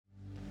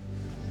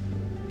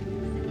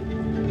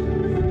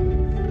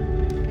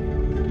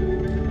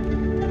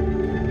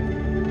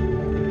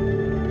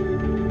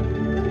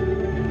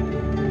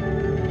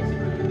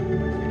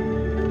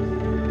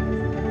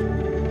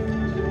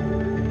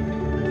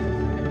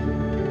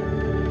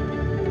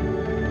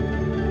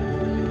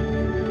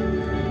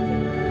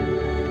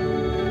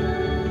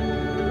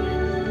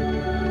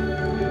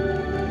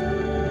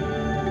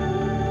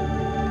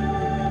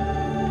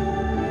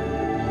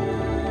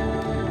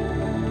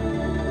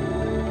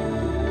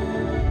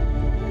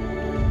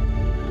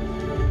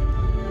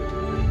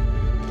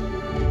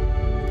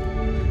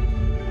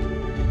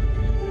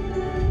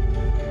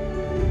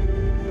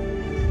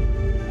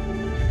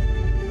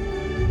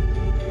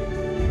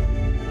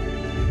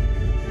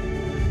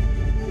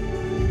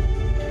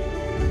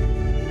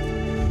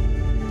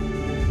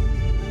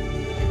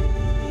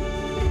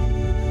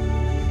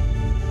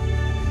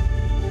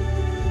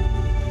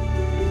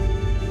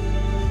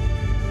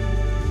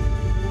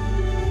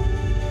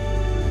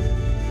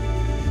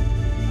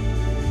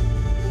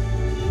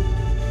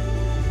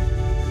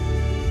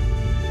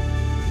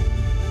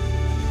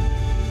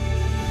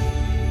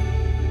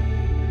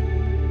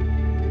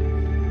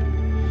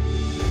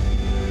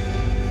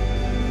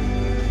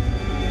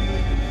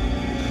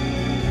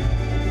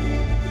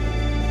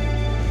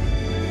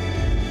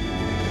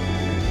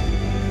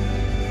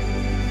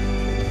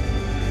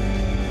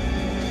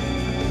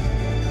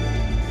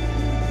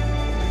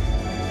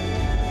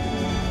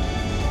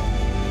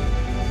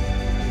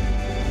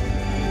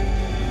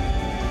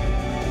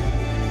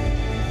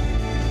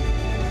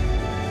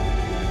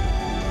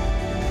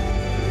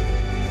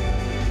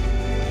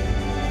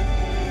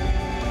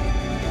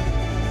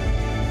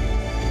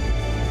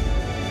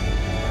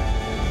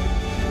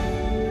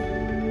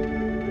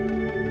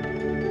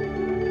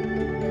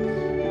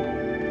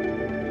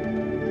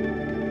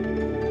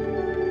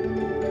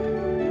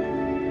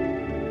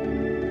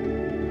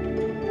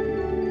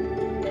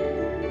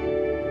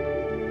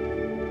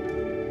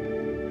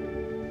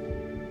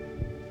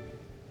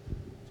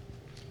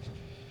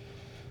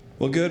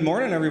Well, good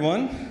morning,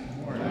 everyone.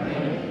 Good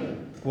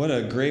morning. What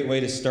a great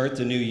way to start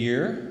the new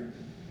year.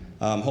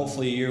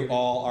 Hopefully you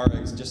all are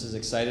just as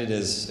excited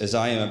as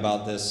I am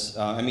about this.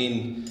 I don't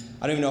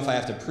even know if I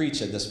have to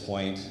preach at this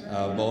point.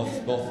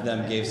 Both of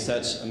them gave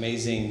such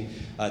amazing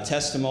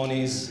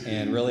testimonies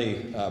and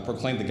really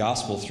proclaimed the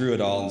gospel through it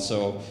all. And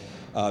so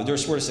we're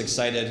just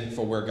excited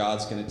for where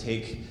God's going to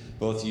take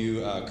both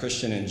you,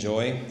 Christian and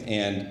Joy,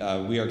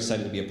 and we are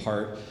excited to be a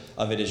part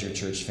of it as your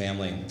church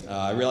family.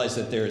 I realize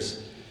that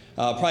there's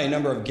probably a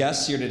number of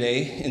guests here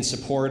today in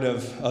support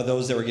of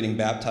those that were getting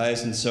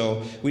baptized. And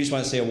so we just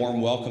want to say a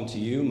warm welcome to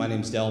you. My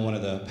name's Dell, I'm one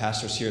of the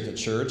pastors here at the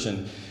church.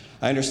 And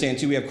I understand,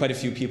 too, we have quite a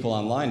few people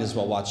online as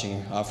well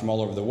watching from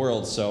all over the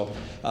world. So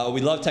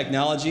we love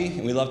technology,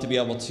 and we love to be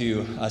able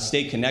to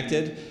stay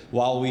connected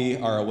while we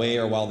are away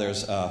or while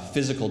there's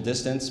physical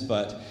distance.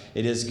 But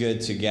it is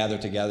good to gather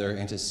together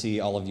and to see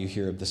all of you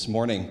here this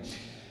morning.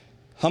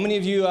 How many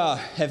of you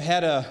have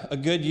had a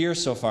good year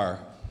so far?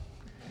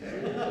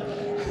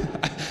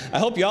 I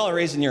hope you all are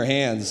raising your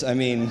hands. I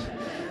mean,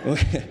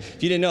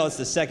 if you didn't know, it's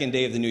the second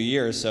day of the new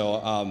year.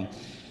 So,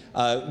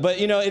 but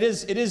you know, it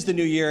is the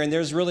new year, and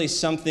there's really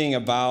something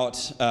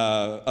about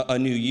a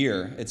new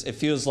year. It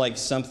feels like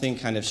something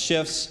kind of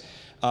shifts.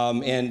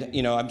 And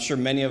you know, I'm sure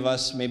many of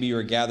us, maybe you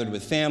were gathered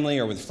with family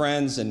or with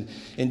friends and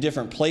in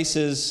different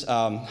places.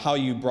 How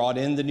you brought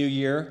in the new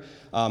year?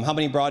 How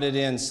many brought it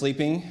in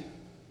sleeping?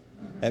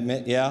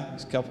 Admit, yeah,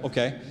 a couple.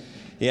 Okay.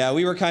 Yeah,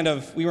 we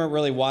weren't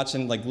really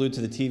watching, like, glued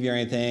to the TV or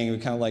anything. We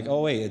were kind of like,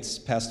 oh, wait, it's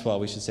past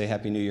 12. We should say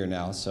Happy New Year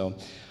now. So,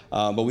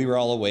 but we were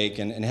all awake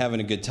and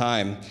having a good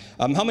time.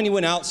 How many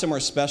went out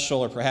somewhere special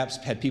or perhaps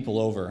had people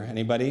over?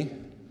 Anybody?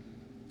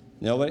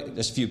 Nobody?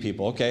 Just a few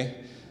people, okay.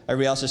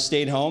 Everybody else just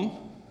stayed home?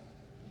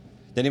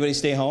 Did anybody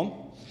stay home?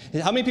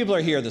 How many people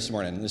are here this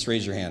morning? Just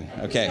raise your hand.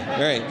 Okay, all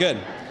right, good.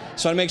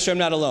 Just want to make sure I'm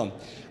not alone.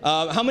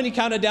 How many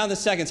counted down the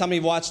seconds? How many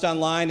watched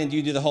online and do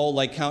you do the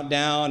whole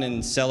countdown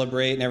and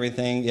celebrate and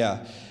everything?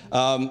 Yeah.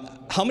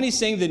 How many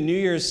sang the New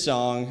Year's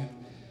song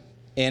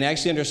and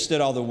actually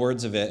understood all the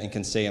words of it and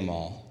can say them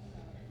all?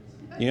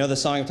 You know the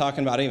song I'm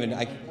talking about?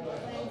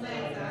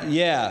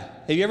 Yeah.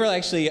 Have you ever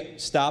actually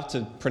stopped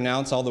to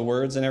pronounce all the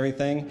words and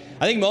everything?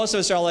 I think most of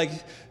us are all like,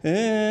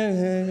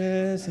 we're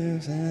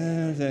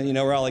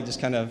all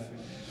just kind of.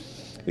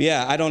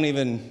 Yeah,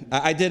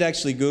 I did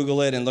actually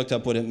Google it and looked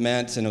up what it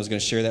meant, and I was going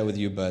to share that with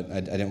you, but I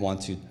didn't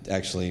want to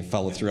actually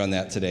follow through on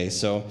that today.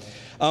 So,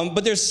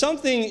 but there's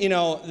something,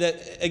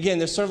 that, again,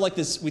 there's sort of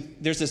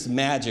there's this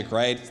magic,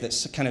 right,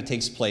 that kind of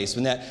takes place.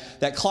 When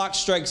that clock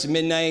strikes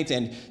midnight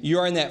and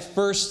you're in that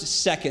first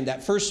second,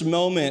 that first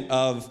moment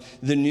of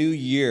the new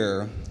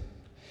year,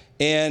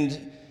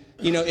 and,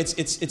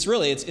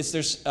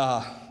 there's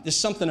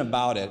something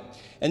about it.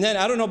 And then,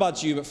 I don't know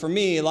about you, but for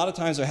me, a lot of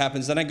times what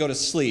happens, then I go to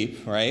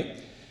sleep, right?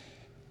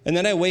 And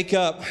then I wake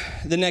up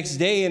the next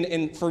day,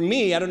 and for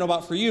me, I don't know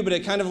about for you, but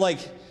it kind of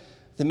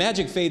the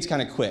magic fades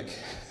kind of quick,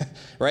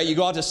 right? You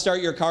go out to start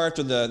your car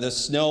after the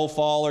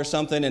snowfall or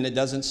something, and it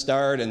doesn't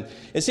start, and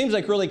it seems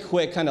like really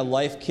quick kind of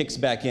life kicks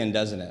back in,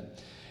 doesn't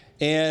it?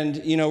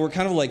 And, we're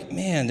kind of like,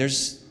 man,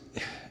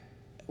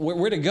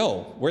 where'd it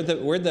go? Where'd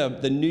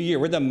the new year,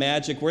 where'd the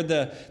magic, where'd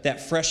that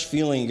fresh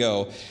feeling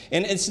go?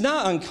 And it's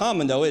not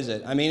uncommon, though, is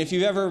it? I mean, if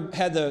you've ever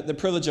had the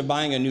privilege of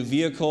buying a new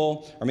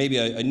vehicle or maybe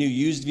a new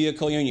used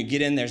vehicle, and you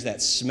get in, there's that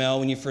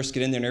smell when you first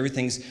get in there and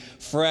everything's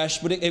fresh,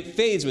 but it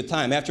fades with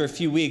time. After a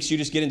few weeks, you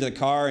just get into the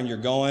car and you're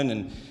going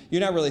and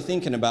you're not really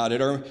thinking about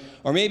it. Or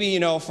maybe,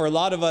 for a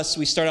lot of us,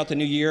 we start out the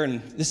new year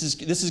and this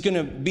is going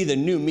to be the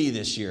new me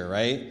this year,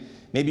 right?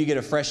 Maybe you get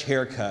a fresh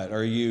haircut,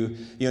 or you're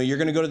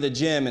going to go to the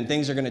gym and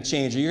things are going to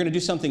change, or you're going to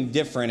do something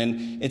different,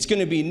 and it's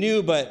going to be new,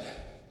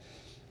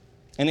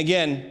 and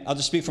again, I'll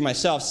just speak for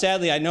myself.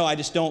 Sadly, I know I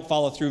just don't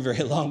follow through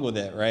very long with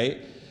it,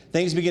 right?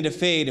 Things begin to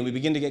fade, and we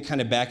begin to get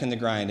kind of back in the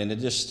grind, and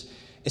it's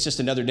just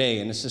another day,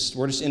 and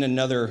we're just in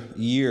another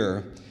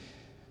year.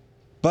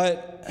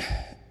 But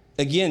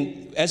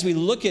again, as we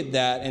look at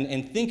that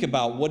and think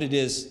about what it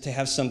is to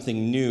have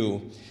something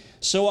new,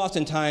 so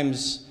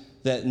oftentimes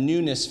that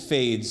newness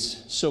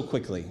fades so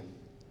quickly.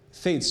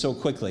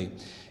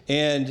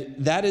 And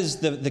that is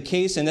the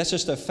case, and that's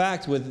just a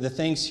fact with the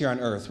things here on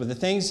earth, with the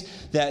things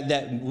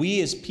that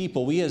we as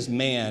people, we as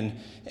man,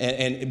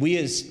 and we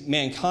as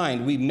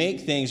mankind, we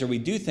make things or we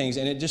do things,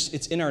 and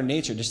it's in our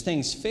nature, just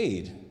things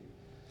fade.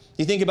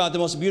 You think about the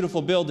most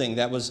beautiful building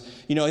that was,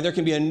 there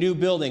can be a new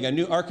building,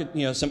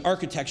 some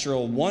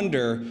architectural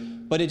wonder,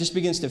 but it just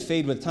begins to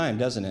fade with time,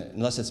 doesn't it?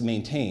 Unless it's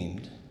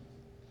maintained.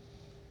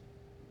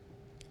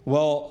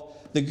 Well,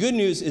 the good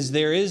news is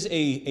there is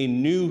a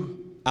new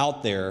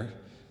out there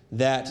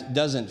that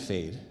doesn't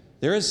fade.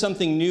 There is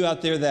something new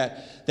out there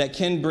that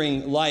can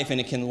bring life,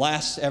 and it can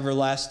last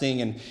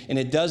everlasting, and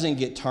it doesn't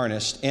get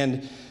tarnished.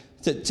 And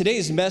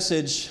today's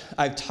message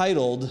I've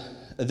titled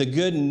The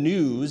Good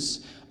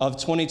News of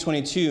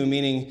 2022,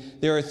 meaning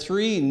there are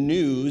 3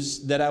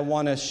 news that I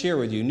want to share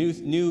with you,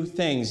 new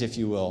things, if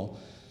you will,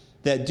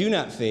 that do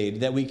not fade,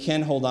 that we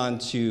can hold on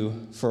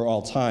to for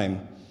all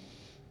time.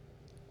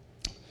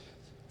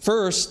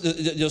 First,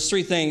 those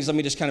three things, let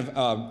me just kind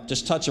of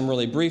just touch them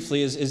really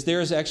briefly, is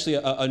there's actually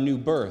a new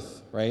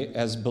birth, right?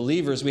 As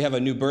believers, we have a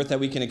new birth that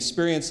we can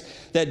experience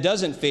that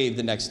doesn't fade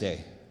the next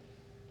day,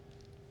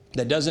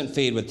 that doesn't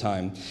fade with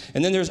time.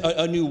 And then there's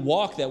a new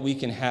walk that we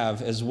can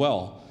have as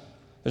well.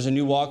 There's a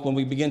new walk when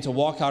we begin to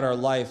walk out our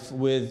life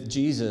with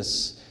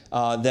Jesus,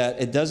 that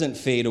it doesn't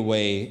fade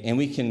away, and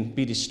we can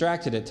be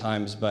distracted at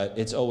times, but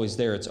it's always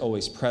there, it's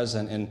always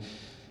present. And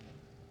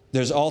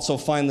there's also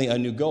finally a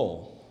new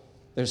goal.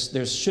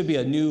 There should be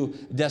a new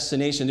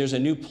destination. There's a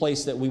new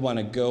place that we want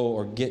to go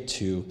or get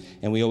to,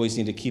 and we always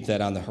need to keep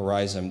that on the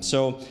horizon.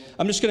 So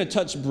I'm just going to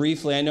touch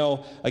briefly. I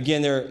know,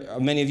 again,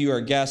 many of you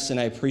are guests, and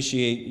I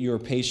appreciate your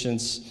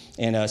patience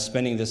and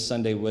spending this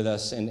Sunday with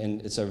us,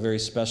 and it's a very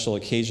special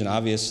occasion,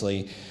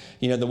 obviously.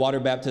 You know, the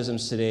water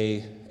baptisms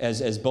today,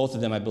 as both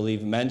of them, I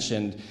believe,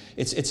 mentioned,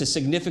 it's a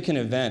significant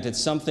event.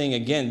 It's something,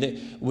 again,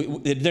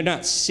 that they're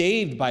not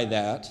saved by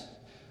that,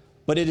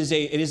 but it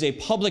is a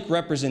public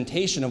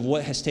representation of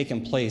what has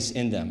taken place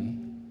in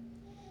them,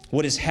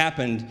 what has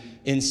happened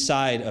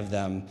inside of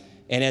them,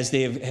 and as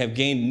they have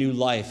gained new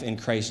life in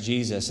Christ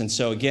Jesus. And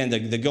so again,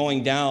 the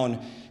going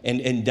down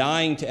and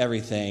dying to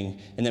everything,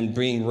 and then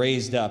being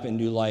raised up in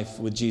new life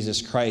with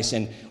Jesus Christ.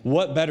 And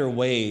what better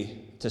way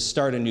to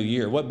start a new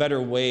year? What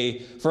better way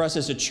for us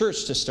as a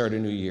church to start a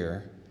new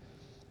year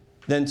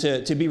than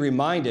to be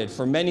reminded,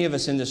 for many of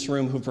us in this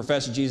room who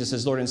profess Jesus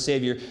as Lord and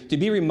Savior, to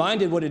be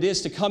reminded what it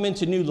is to come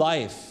into new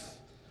life.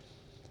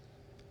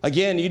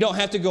 Again, you don't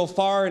have to go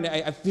far, and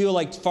I feel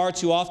like far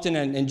too often,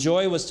 and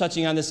Joy was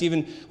touching on this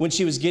even when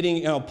she was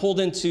getting pulled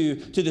into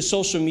the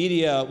social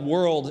media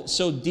world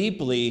so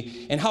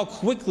deeply, and how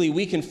quickly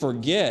we can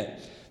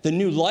forget the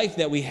new life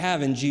that we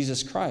have in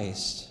Jesus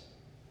Christ.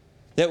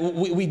 That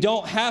we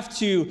don't have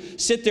to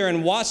sit there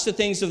and watch the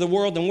things of the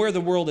world and where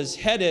the world is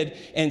headed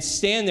and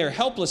stand there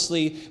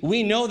helplessly.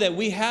 We know that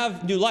we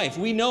have new life.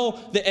 We know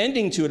the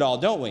ending to it all,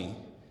 don't we?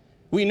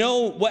 We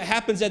know what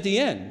happens at the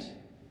end.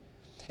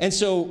 And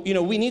so,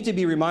 we need to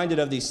be reminded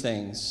of these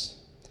things.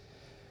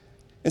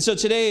 And so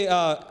today,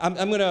 I'm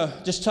going to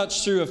just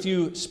touch through a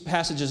few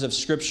passages of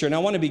Scripture, and I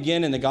want to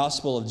begin in the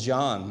Gospel of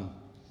John.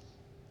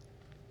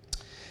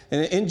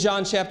 And in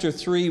John chapter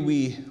 3,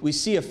 we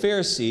see a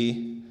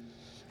Pharisee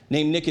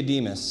named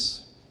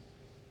Nicodemus.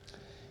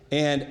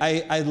 And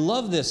I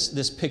love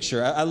this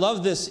picture. I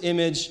love this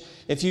image.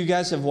 If you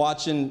guys have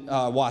watching,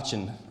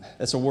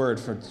 that's a word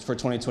for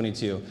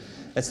 2022.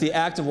 That's the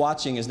act of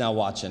watching is now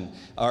watching,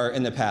 or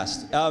in the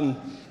past.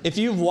 If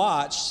you've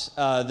watched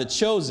The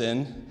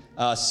Chosen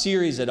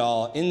series at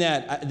all, in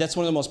that's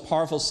one of the most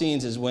powerful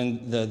scenes is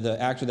when the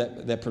actor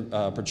that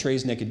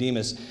portrays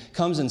Nicodemus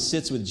comes and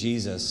sits with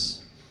Jesus.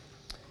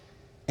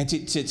 And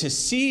to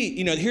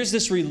see, here's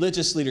this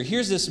religious leader,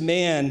 here's this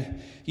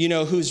man,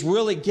 who's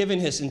really given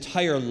his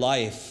entire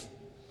life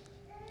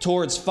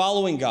towards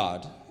following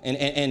God and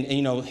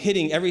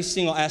hitting every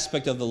single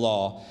aspect of the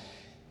law.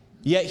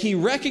 Yet he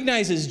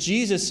recognizes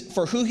Jesus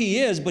for who he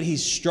is, but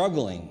he's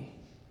struggling.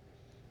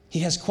 He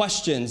has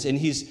questions, and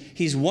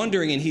he's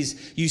wondering, and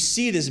you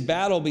see this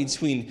battle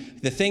between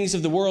the things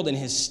of the world and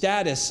his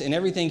status and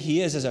everything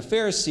he is as a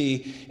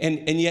Pharisee,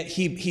 and yet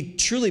he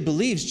truly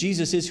believes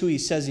Jesus is who he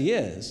says he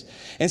is.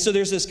 And so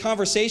there's this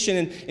conversation,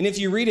 and if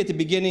you read at the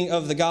beginning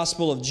of the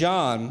Gospel of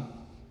John,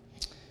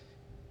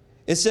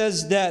 it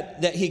says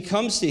that he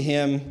comes to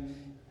him,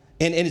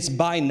 and it's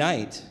by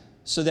night,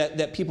 so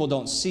that people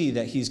don't see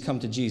that he's come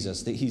to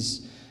Jesus, that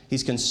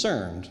he's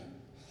concerned.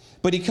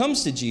 But he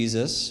comes to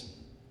Jesus.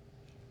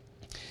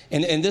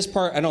 And this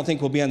part I don't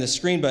think will be on the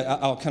screen, but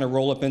I'll kind of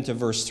roll up into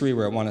verse 3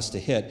 where I want us to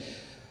hit.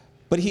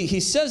 But he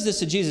says this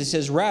to Jesus. He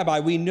says,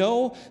 "Rabbi, we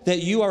know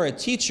that you are a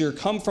teacher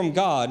come from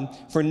God,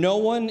 for no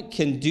one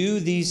can do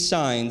these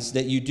signs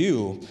that you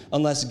do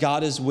unless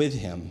God is with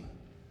him."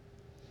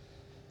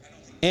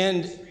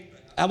 And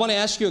I want to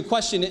ask you a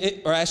question.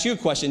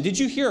 Did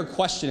you hear a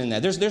question in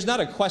that? There's not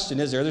a question,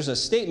 is there? There's a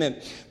statement.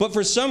 But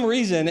for some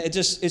reason, it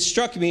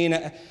struck me,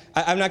 and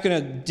I'm not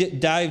going to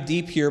dive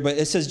deep here, but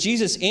it says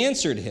Jesus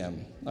answered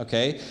him.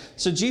 Okay?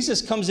 So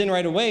Jesus comes in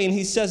right away, and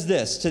he says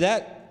this. To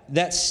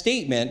that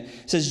statement,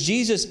 says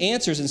Jesus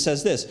answers and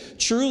says this,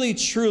 "Truly,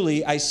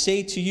 truly, I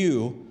say to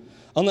you,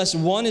 unless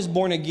one is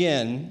born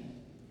again,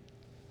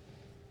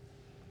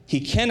 he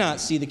cannot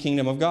see the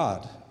kingdom of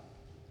God."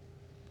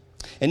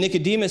 And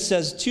Nicodemus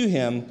says to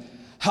him,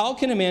 "How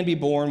can a man be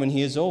born when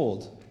he is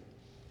old?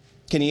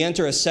 Can he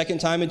enter a second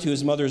time into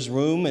his mother's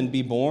womb and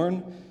be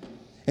born?"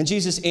 And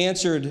Jesus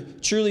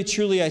answered, "Truly,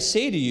 truly, I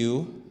say to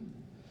you,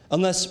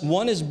 unless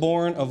one is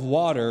born of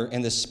water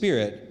and the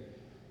Spirit,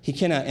 he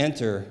cannot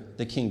enter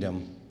the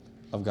kingdom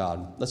of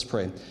God." Let's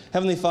pray.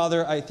 Heavenly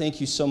Father, I thank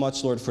you so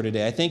much, Lord, for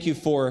today. I thank you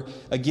for,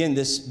 again,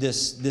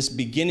 this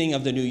beginning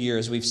of the new year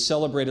as we've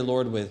celebrated,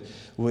 Lord,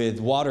 with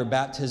water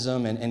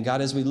baptism. And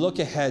God, as we look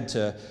ahead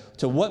to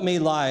what may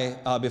lie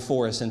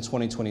before us in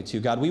 2022,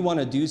 God, we want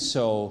to do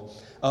so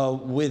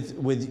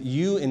with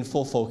you in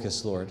full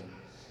focus, Lord.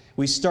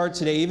 We start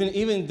today,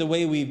 even the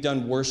way we've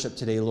done worship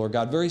today, Lord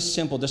God, very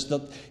simple, just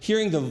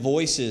hearing the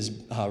voices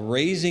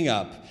raising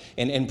up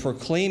and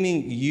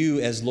proclaiming you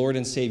as Lord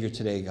and Savior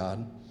today,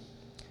 God.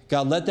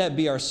 God, let that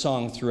be our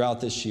song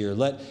throughout this year.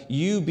 Let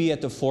you be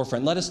at the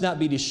forefront. Let us not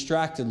be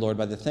distracted, Lord,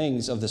 by the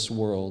things of this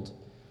world.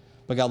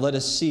 But God, let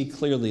us see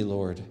clearly,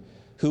 Lord,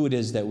 who it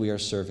is that we are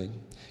serving.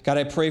 God,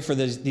 I pray for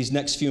these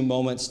next few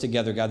moments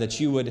together, God, that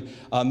you would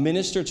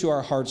minister to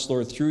our hearts,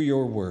 Lord, through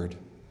your word.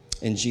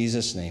 In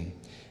Jesus' name,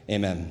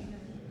 amen.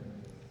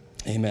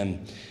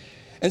 Amen.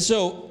 And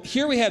so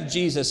here we have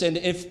Jesus, and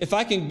if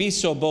I can be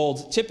so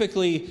bold,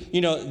 typically,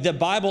 the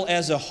Bible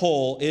as a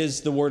whole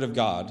is the Word of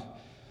God.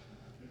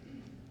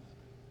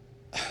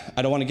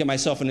 I don't want to get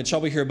myself into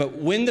trouble here, but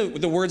when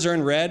the words are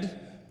in red,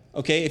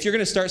 okay, if you're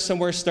going to start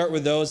somewhere, start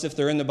with those if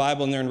they're in the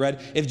Bible and they're in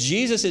red. If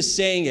Jesus is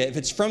saying it, if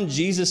it's from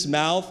Jesus'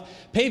 mouth,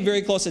 pay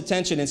very close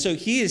attention. And so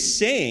he is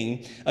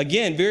saying,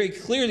 again, very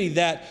clearly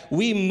that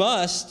we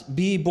must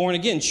be born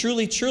again.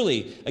 Truly,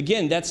 truly.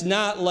 Again, that's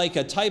not like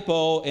a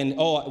typo and,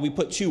 we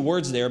put two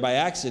words there by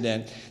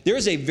accident. There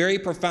is a very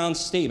profound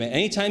statement.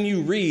 Anytime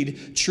you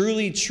read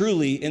truly,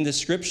 truly in the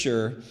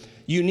scripture,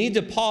 you need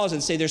to pause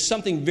and say, there's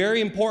something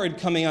very important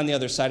coming on the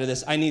other side of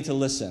this. I need to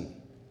listen.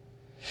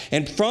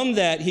 And from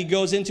that, he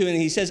goes into it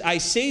and he says, I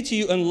say to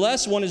you,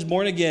 unless one is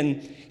born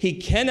again, he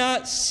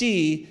cannot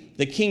see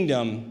the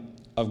kingdom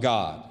of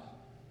God.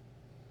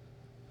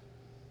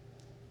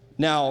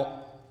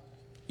 Now,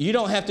 you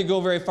don't have to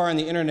go very far on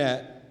the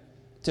internet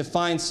to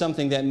find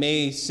something that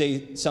may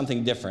say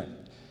something different.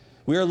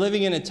 We are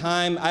living in a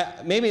time, I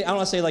don't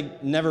want to say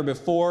like never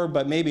before,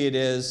 but maybe it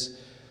is,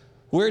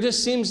 where it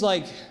just seems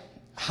like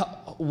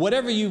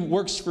whatever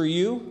works for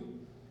you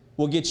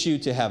will get you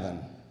to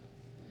heaven.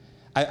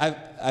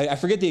 I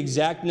forget the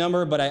exact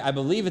number, but I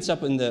believe it's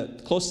up in the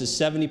close to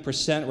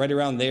 70%, right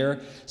around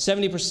there.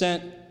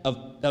 70%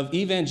 of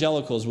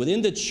evangelicals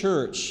within the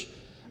church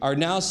are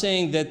now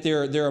saying that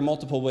there are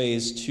multiple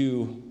ways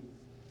to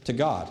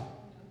God.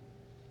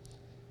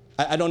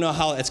 I don't know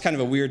how, it's kind of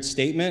a weird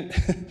statement,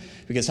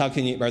 because are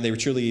they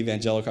truly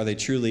evangelical? Are they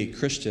truly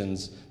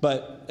Christians?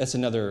 But that's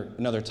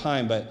another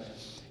time. But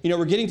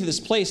we're getting to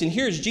this place, and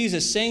here's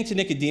Jesus saying to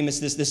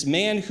Nicodemus, this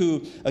man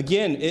who,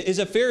 again, is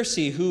a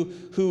Pharisee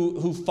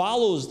who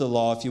follows the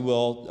law, if you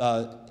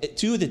will,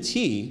 to the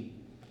T.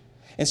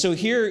 And so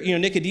here,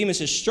 Nicodemus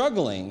is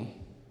struggling.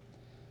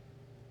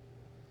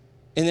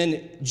 And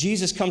then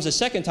Jesus comes a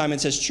second time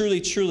and says,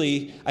 truly,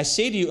 truly, I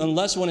say to you,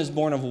 unless one is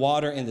born of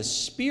water and the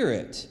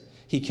Spirit,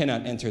 he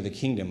cannot enter the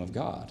kingdom of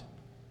God.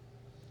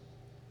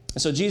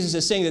 And so Jesus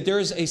is saying that there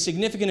is a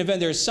significant event.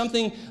 There is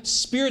something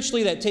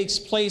spiritually that takes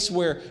place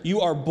where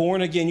you are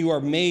born again. You are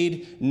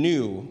made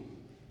new.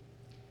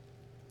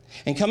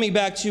 And coming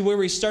back to where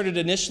we started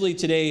initially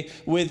today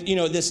with,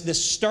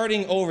 this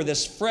starting over,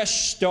 this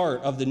fresh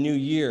start of the new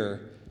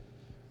year,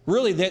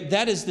 really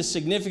that is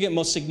the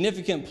most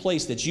significant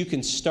place that you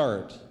can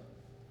start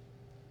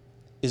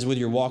is with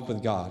your walk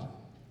with God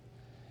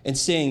and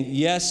saying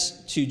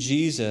yes to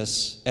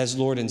Jesus as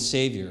Lord and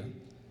Savior.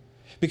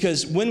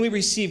 Because when we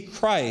receive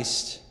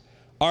Christ,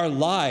 our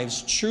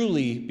lives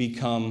truly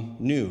become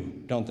new,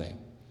 don't they?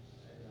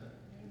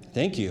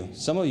 Thank you.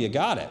 Some of you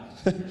got it.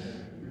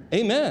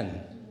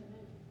 Amen.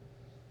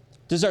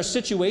 Does our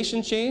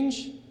situation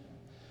change?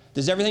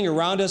 Does everything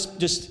around us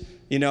just,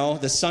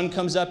 the sun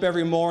comes up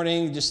every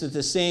morning, just at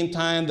the same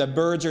time, the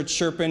birds are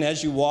chirping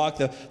as you walk,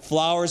 the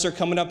flowers are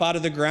coming up out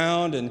of the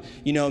ground, and,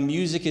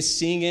 music is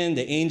singing,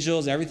 the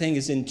angels, everything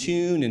is in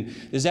tune.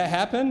 And does that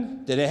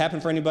happen? Did it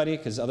happen for anybody?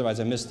 Because otherwise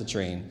I missed the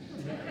train.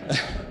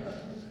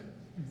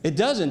 It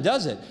doesn't,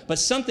 does it? But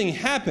something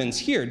happens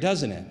here,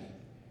 doesn't it?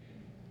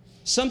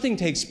 Something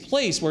takes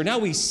place where now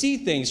we see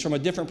things from a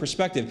different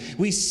perspective.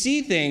 We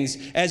see things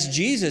as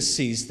Jesus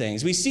sees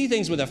things. We see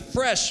things with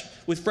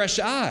fresh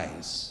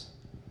eyes.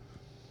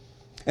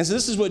 And so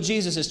this is what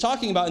Jesus is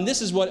talking about, and this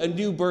is what a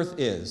new birth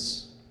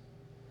is.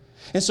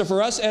 And so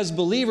for us as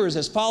believers,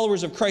 as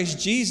followers of Christ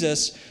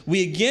Jesus,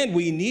 we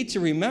need to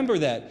remember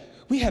that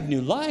we have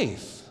new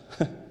life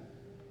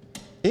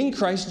in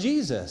Christ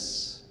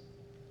Jesus.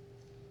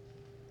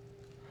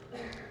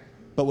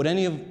 But would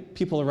any of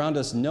people around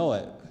us know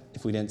it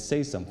if we didn't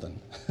say something?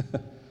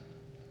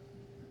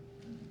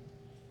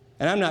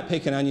 And I'm not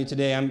picking on you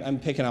today. I'm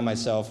picking on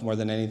myself more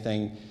than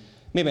anything.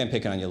 Maybe I'm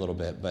picking on you a little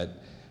bit,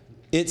 but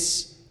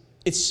it's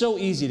so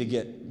easy to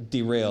get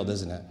derailed,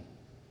 isn't it?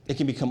 It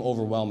can become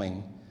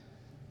overwhelming.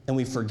 And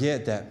we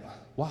forget that,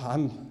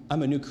 wow,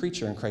 I'm a new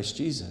creature in Christ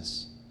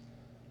Jesus.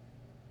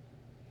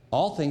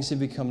 All things have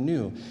become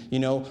new.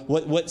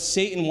 What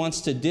Satan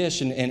wants to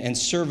dish and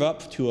serve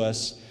up to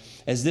us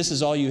as this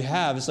is all you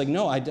have, it's like,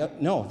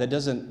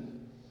 that's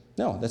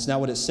not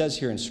what it says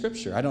here in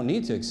Scripture. I don't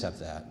need to accept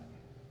that.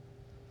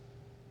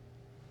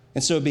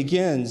 And so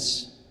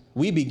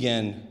we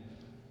begin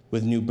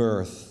with new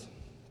birth.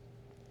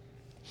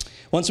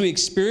 Once we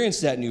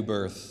experience that new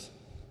birth,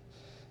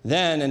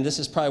 then, and this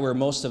is probably where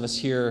most of us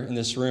here in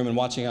this room and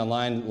watching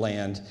online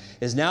land,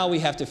 is now we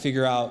have to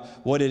figure out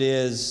what it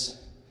is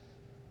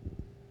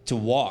to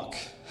walk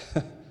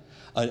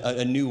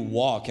a new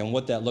walk and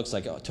what that looks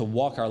like, to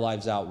walk our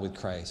lives out with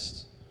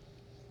Christ.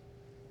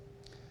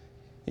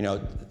 You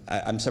know,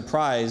 I'm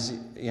surprised,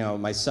 you know,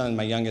 my son,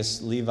 my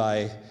youngest,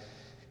 Levi,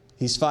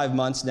 he's 5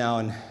 months now,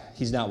 and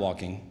he's not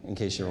walking, in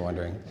case you were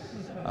wondering.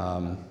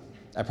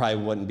 I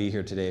probably wouldn't be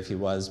here today if he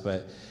was,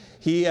 but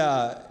he,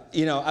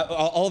 you know,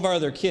 all of our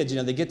other kids, you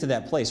know, they get to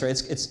that place,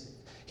 right?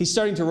 He's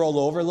starting to roll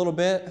over a little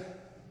bit,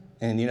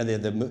 and, you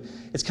know,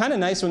 it's kind of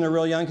nice when they're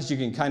real young because you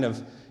can kind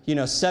of, you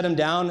know, set them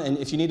down, and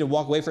if you need to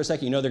walk away for a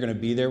second, you know they're going to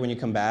be there when you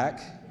come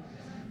back.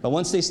 But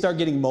once they start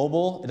getting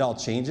mobile, it all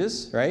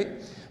changes, right?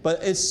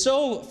 But it's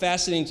so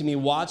fascinating to me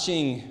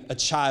watching a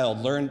child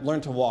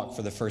learn to walk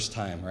for the first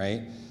time,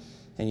 right?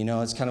 And, you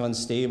know, it's kind of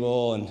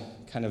unstable and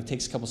kind of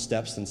takes a couple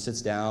steps and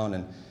sits down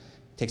and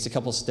takes a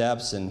couple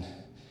steps, and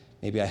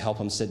maybe I help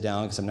him sit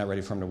down because I'm not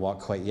ready for him to walk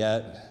quite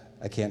yet.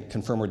 I can't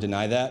confirm or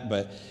deny that,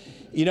 but,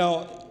 you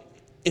know,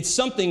 it's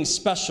something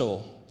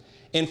special.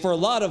 And for a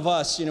lot of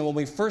us, you know, when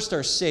we first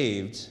are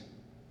saved,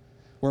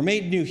 we're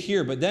made new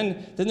here, but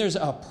then there's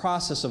a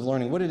process of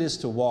learning what it is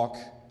to walk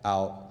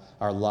out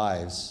our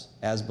lives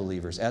as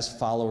believers, as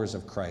followers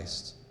of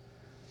Christ.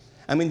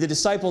 I mean, the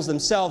disciples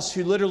themselves,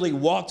 who literally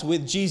walked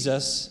with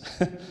Jesus,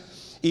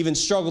 even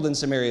struggled in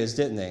some areas,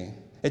 didn't they?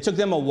 It took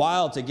them a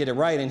while to get it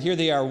right, and here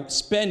they are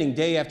spending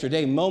day after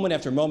day, moment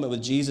after moment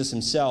with Jesus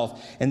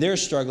himself, and they're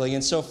struggling.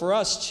 And so for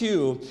us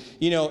too,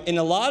 you know, in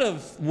a lot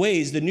of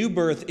ways, the new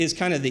birth is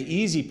kind of the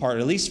easy part,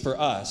 at least for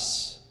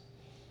us.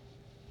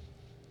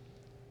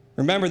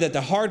 Remember that the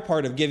hard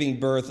part of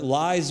giving birth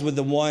lies with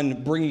the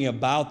one bringing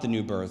about the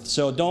new birth.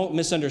 So don't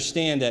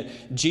misunderstand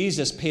that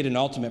Jesus paid an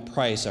ultimate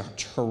price, a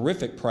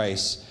horrific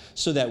price,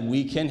 so that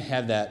we can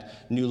have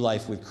that new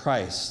life with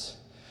Christ.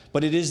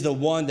 But it is the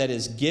one that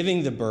is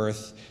giving the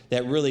birth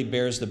that really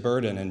bears the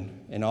burden.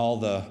 And all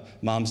the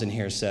moms in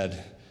here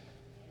said,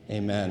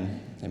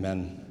 amen,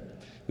 amen.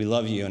 We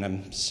love you, and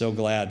I'm so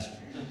glad.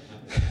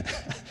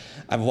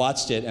 I've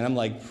watched it, and I'm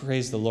like,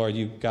 praise the Lord.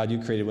 God,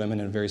 you created women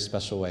in a very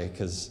special way,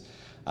 because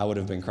I would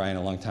have been crying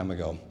a long time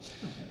ago.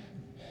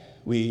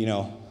 We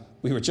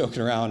were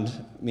joking around,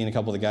 me and a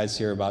couple of the guys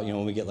here, about, you know,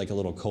 when we get like a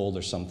little cold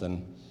or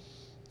something,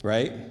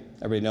 right?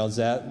 Everybody knows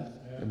that?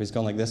 Everybody's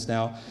going like this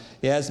now.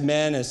 Yeah, as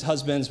men, as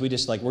husbands, we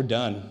just like, we're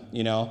done,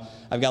 you know.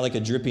 I've got like a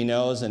drippy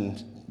nose,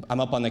 and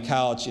I'm up on the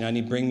couch, you know, I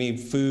need to bring me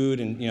food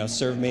and, you know,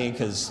 serve me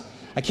because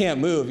I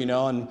can't move, you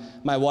know. And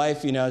my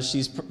wife, you know,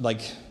 she's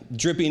like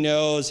drippy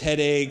nose,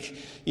 headache,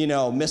 you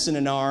know, missing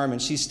an arm,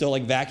 and she's still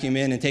like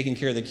vacuuming and taking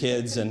care of the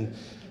kids and,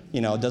 you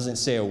know, doesn't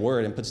say a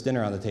word and puts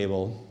dinner on the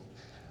table.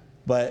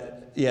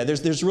 But yeah,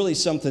 there's really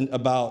something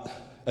about,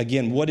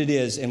 again, what it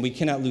is, and we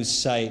cannot lose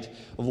sight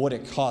of what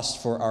it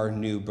costs for our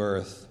new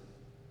birth.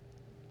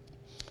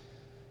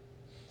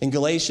 In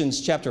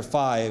Galatians chapter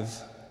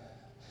 5,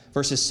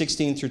 verses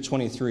 16 through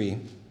 23,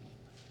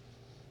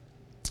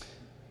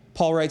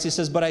 Paul writes, he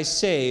says, "But I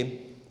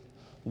say,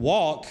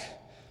 walk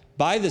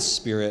by the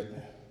Spirit,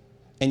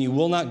 and you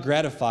will not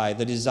gratify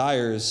the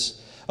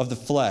desires of the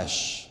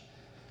flesh.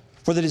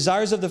 For the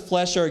desires of the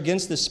flesh are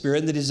against the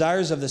Spirit, and the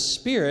desires of the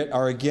Spirit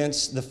are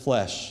against the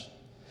flesh.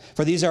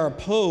 For these are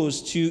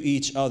opposed to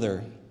each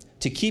other,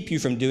 to keep you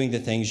from doing the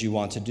things you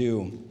want to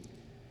do.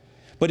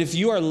 But if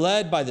you are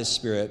led by the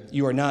Spirit,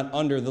 you are not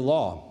under the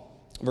law."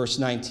 Verse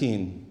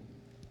 19.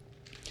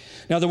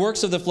 "Now the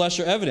works of the flesh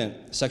are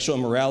evident: sexual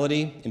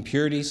immorality,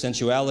 impurity,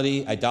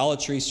 sensuality,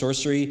 idolatry,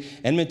 sorcery,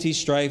 enmity,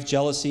 strife,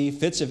 jealousy,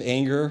 fits of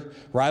anger,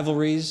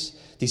 rivalries,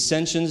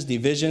 dissensions,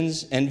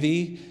 divisions,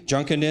 envy,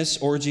 drunkenness,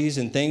 orgies,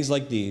 and things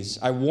like these.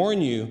 I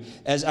warn you,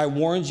 as I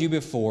warned you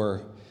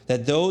before,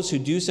 that those who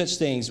do such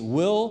things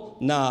will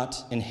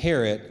not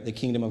inherit the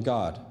kingdom of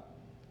God."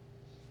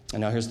 And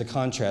now here's the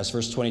contrast,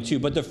 verse 22.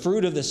 "But the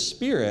fruit of the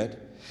Spirit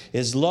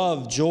is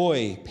love,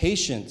 joy,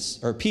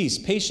 peace,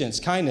 patience,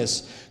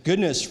 kindness,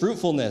 goodness,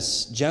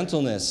 fruitfulness,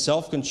 gentleness,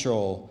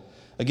 self-control.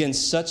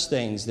 Against such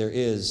things there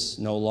is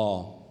no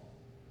law."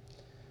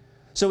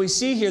 So we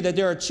see here that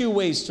there are two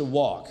ways to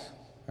walk,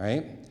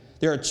 right?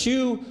 There are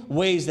two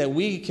ways that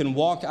we can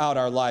walk out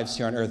our lives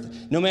here on earth.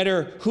 No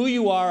matter who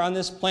you are on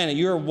this planet,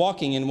 you are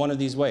walking in one of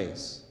these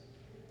ways.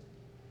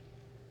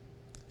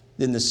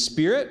 In the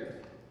Spirit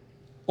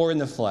or in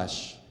the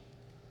flesh.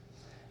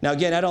 Now,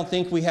 again, I don't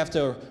think we have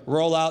to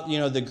roll out, you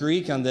know, the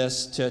Greek on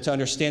this to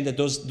understand that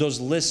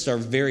those lists are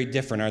very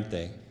different, aren't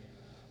they?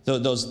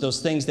 Those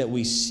things that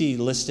we see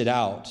listed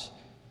out.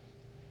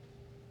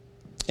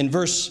 In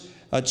verse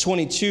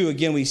 22,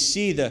 again, we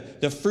see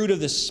the fruit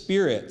of the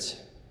Spirit.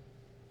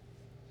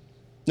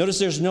 Notice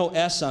there's no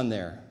S on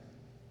there.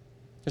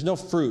 There's no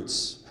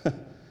fruits.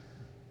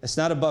 It's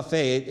not a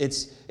buffet.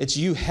 It's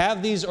you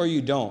have these or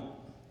you don't.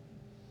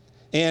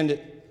 And,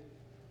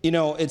 you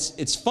know,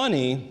 it's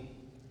funny,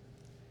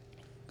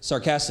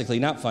 sarcastically,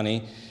 not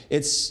funny.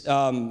 It's,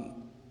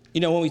 you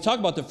know, when we talk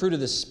about the fruit of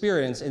the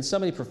Spirit, and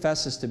somebody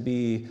professes to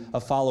be a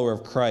follower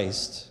of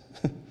Christ,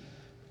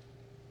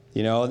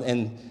 you know,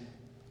 and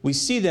we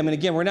see them, and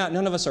again,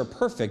 none of us are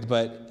perfect,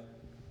 but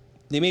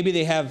maybe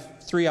they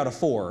have 3 out of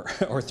 4,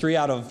 or 3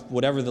 out of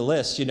whatever the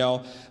list, you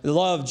know.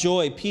 Love,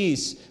 joy,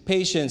 peace,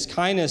 patience,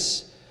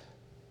 kindness,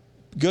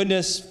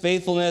 goodness,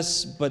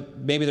 faithfulness, but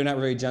maybe they're not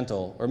very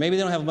gentle, or maybe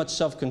they don't have much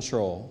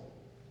self-control.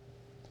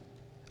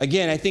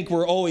 Again, I think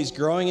we're always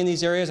growing in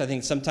these areas. I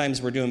think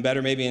sometimes we're doing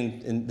better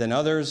maybe than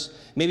others.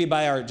 Maybe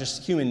by our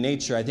just human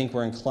nature, I think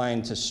we're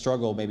inclined to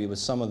struggle maybe with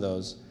some of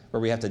those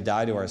where we have to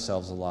die to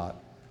ourselves a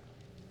lot.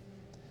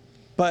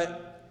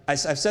 But I've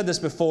said this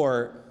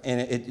before,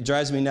 and it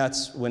drives me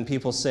nuts when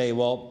people say,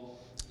 well,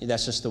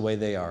 that's just the way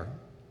they are.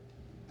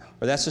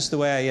 Or that's just the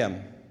way I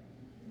am.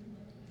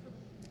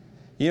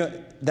 You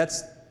know,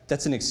 that's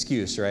an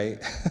excuse, right?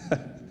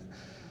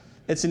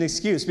 It's an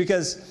excuse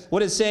because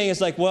what it's saying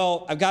is like,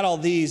 well, I've got all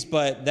these,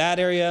 but that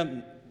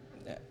area,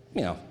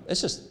 you know,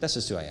 that's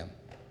just who I am.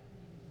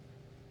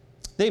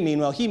 They mean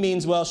well, he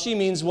means well, she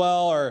means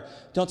well, or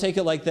don't take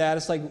it like that.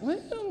 It's like,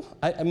 well,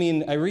 I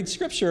mean, I read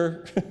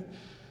Scripture.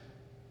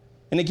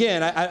 And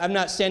again, I'm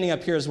not standing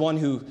up here as one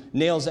who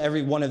nails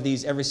every one of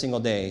these every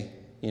single day,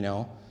 you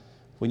know.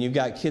 When you've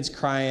got kids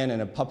crying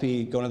and a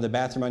puppy going to the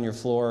bathroom on your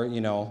floor, you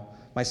know,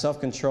 my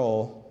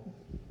self-control,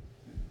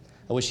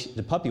 I wish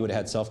the puppy would have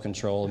had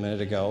self-control a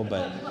minute ago,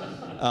 but,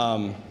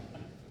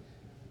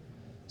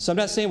 so I'm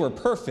not saying we're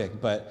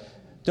perfect, but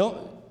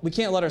we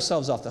can't let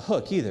ourselves off the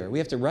hook either. We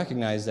have to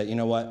recognize that, you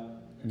know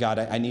what, God,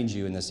 I need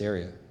you in this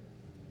area.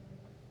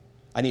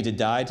 I need to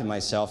die to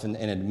myself and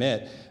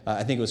admit,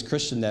 I think it was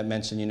Christian that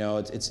mentioned, you know,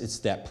 it's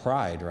that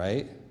pride,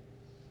 right?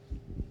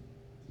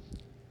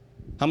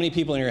 How many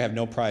people in here have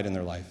no pride in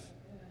their life?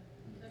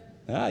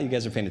 You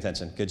guys are paying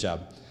attention. Good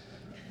job.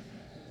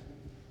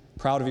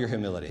 Proud of your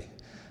humility.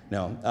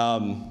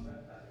 No.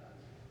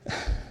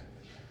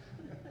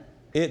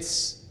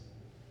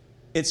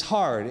 It's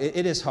hard.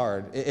 It is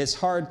hard. It's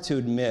hard to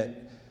admit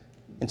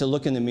and to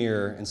look in the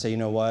mirror and say, you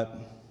know what?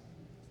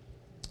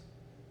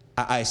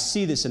 I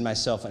see this in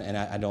myself and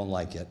I don't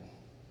like it.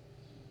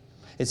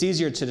 It's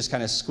easier to just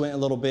kind of squint a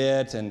little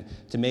bit and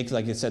to make,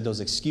 like I said, those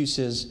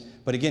excuses.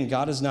 But again,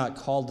 God has not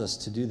called us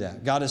to do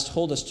that. God has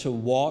told us to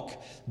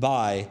walk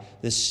by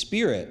the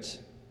Spirit.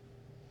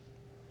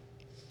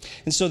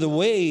 And so the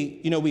way,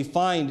 you know, we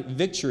find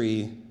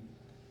victory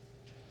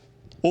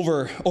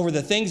over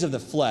the things of the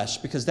flesh,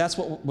 because that's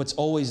what's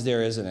always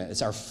there, isn't it?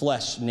 It's our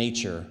flesh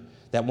nature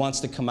that wants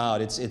to come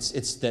out. It's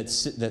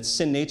that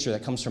sin nature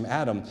that comes from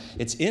Adam.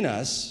 It's in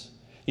us,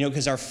 you know,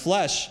 because our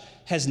flesh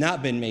has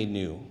not been made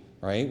new,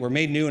 right? We're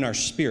made new in our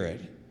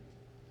spirit.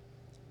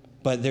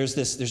 But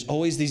there's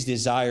always these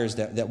desires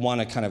that want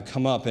to kind of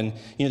come up. And,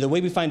 you know, the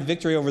way we find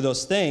victory over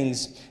those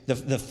things,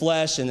 the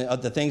flesh and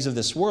the things of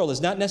this world,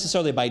 is not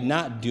necessarily by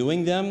not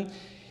doing them.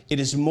 It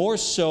is more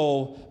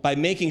so by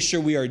making sure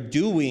we are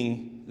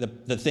doing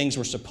the things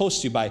we're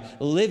supposed to, by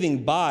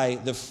living by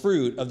the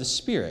fruit of the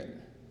Spirit.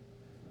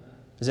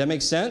 Does that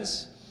make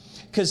sense?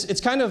 Because it's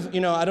kind of,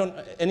 you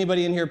know,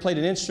 anybody in here played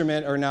an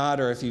instrument or not,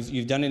 or if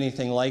you've done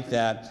anything like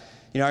that.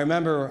 You know, I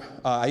remember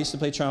I used to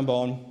play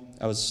trombone.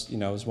 It was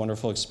a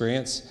wonderful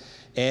experience.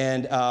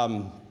 And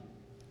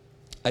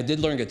I did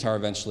learn guitar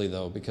eventually,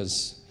 though,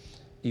 because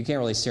you can't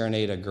really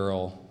serenade a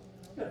girl,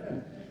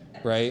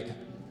 right?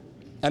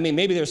 I mean,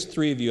 maybe there's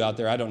 3 of you out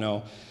there, I don't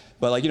know.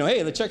 But like, you know,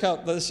 hey, let's check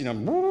out this, you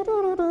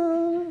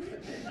know.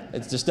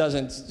 It just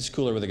doesn't, it's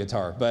cooler with a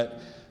guitar. But,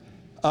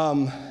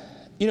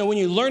 you know, when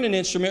you learn an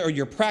instrument or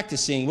you're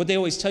practicing, what they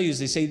always tell you is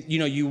they say, you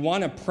know, you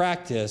want to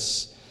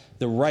practice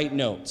the right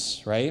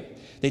notes, right?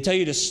 They tell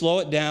you to slow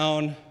it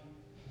down,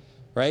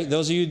 right?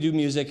 Those of you who do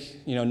music,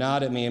 you know,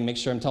 nod at me and make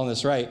sure I'm telling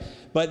this right.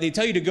 But they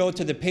tell you to go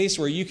to the pace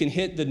where you can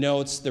hit the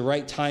notes, the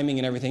right timing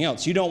and everything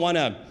else. You don't want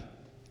to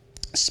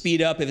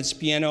speed up if it's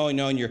piano, you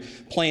know, and you're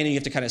playing and you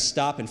have to kind of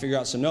stop and figure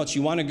out some notes.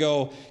 You want to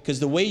go, because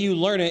the way you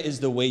learn it is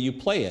the way you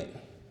play it,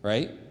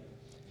 right?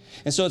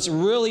 And so it's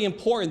really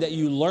important that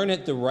you learn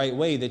it the right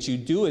way, that you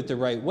do it the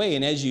right way.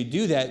 And as you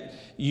do that,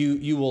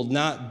 you will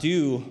not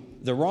do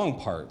the wrong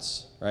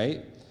parts,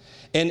 right?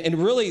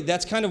 And really,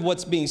 that's kind of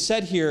what's being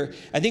said here.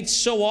 I think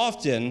so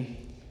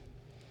often,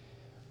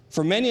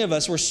 for many of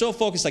us, we're so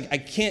focused, like, I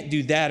can't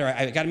do that, or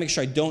I got to make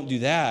sure I don't do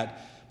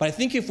that. But I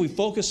think if we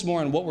focus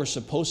more on what we're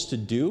supposed to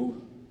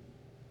do,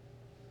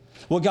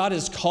 what God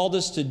has called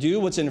us to do,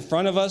 what's in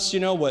front of us,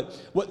 you know, what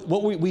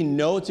we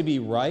know to be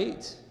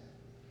right.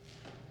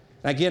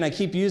 And again, I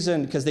keep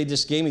using, because they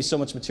just gave me so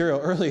much material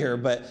earlier,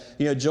 but,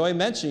 you know, Joy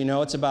mentioned, you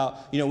know, it's about,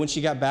 you know, when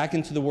she got back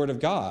into the Word of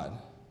God.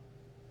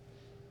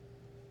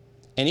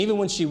 And even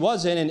when she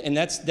wasn't, and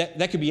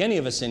that could be any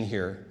of us in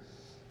here,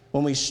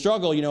 when we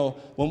struggle, you know,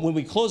 when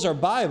we close our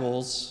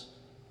Bibles,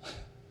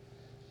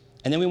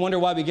 and then we wonder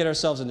why we get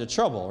ourselves into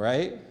trouble,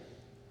 right?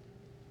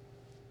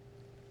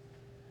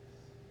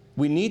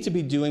 We need to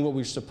be doing what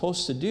we're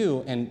supposed to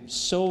do, and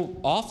so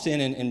often,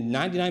 and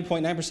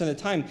 99.9% of the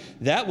time,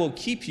 that will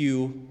keep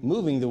you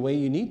moving the way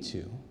you need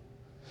to.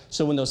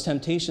 So when those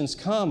temptations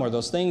come, or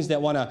those things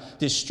that want to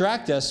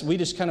distract us, we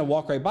just kind of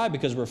walk right by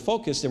because we're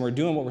focused and we're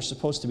doing what we're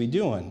supposed to be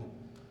doing.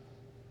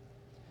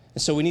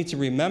 And so we need to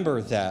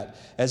remember that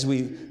as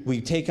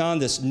we take on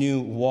this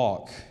new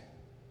walk.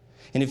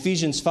 In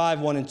Ephesians 5,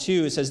 1 and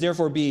 2, it says,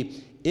 therefore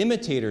be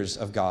imitators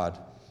of God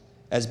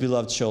as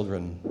beloved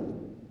children,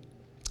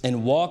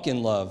 and walk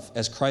in love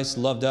as Christ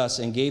loved us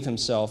and gave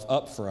himself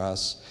up for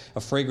us,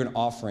 a fragrant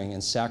offering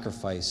and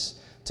sacrifice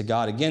to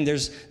God. Again,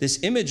 there's this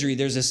imagery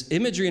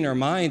in our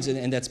minds,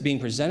 and that's being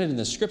presented in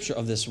the scripture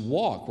of this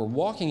walk. We're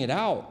walking it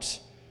out.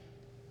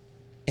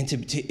 And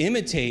to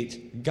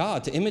imitate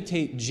God, to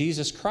imitate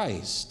Jesus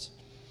Christ.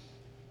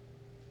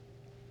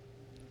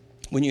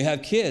 When you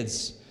have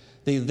kids,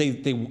 they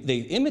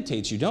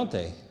imitate you, don't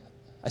they?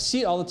 I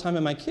see it all the time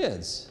in my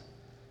kids.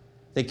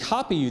 They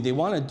copy you. They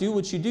want to do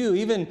what you do,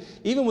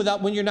 even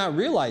without when you're not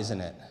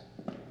realizing it.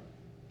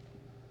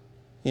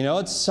 You know,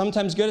 it's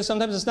sometimes good and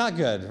sometimes it's not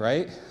good,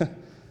 right?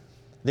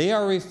 They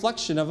are a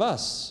reflection of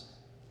us.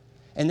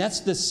 And that's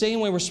the same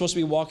way we're supposed to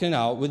be walking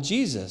out with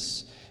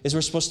Jesus, is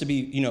we're supposed to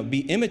be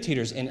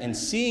imitators and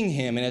seeing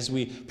him, and as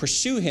we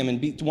pursue him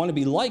and want to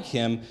be like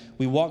him,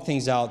 we walk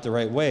things out the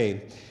right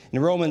way.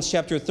 In Romans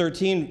chapter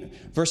 13,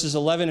 verses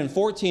 11 and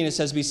 14, it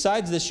says,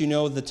 "Besides this, you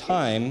know the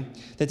time,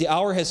 that the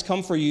hour has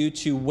come for you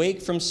to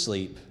wake from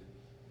sleep.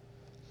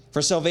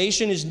 For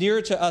salvation is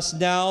nearer to us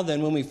now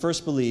than when we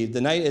first believed. The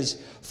night is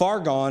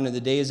far gone and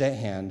the day is at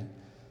hand.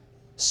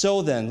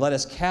 So then, let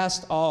us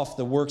cast off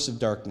the works of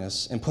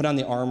darkness and put on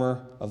the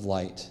armor of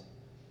light.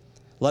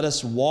 Let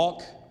us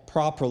walk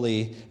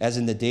properly as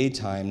in the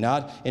daytime,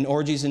 not in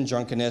orgies and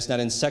drunkenness, not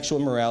in sexual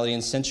immorality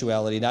and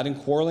sensuality, not in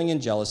quarreling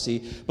and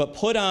jealousy, but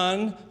put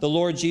on the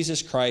Lord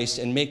Jesus Christ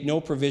and make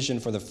no provision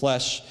for the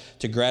flesh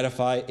to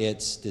gratify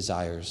its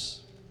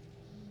desires."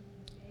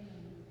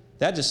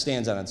 That just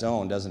stands on its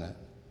own, doesn't it?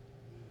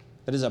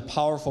 That is a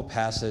powerful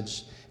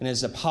passage, and it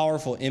is a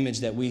powerful image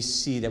that we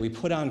see, that we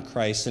put on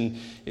Christ. And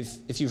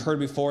if you've heard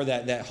before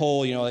that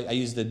whole, I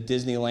use the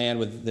Disneyland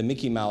with the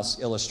Mickey Mouse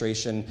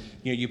illustration,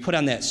 you put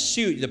on that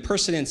suit, the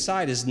person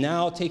inside is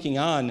now taking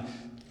on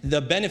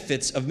the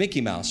benefits of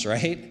Mickey Mouse,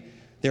 right?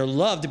 They're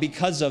loved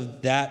because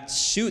of that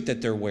suit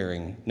that they're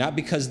wearing, not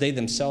because they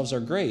themselves are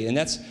great. And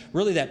that's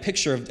really that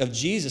picture of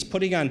Jesus,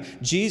 putting on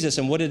Jesus,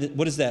 and what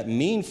does that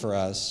mean for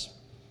us?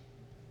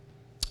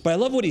 But I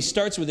love what he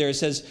starts with there.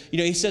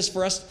 He says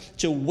for us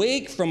to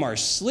wake from our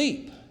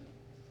sleep.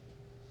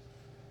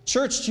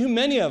 Church, too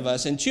many of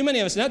us,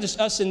 not just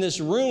us in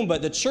this room,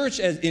 but the church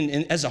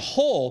as a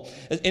whole,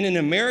 and in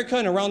America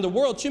and around the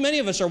world, too many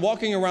of us are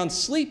walking around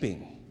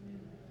sleeping.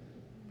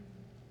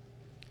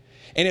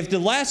 And if the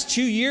last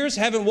 2 years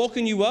haven't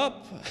woken you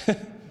up,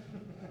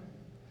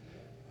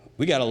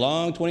 we got a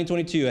long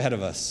 2022 ahead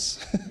of us.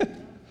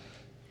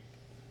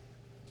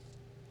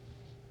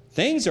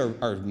 Things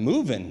are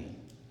moving.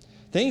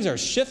 Things are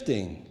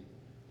shifting.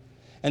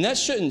 And that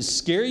shouldn't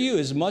scare you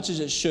as much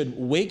as it should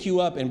wake you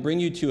up and bring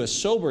you to a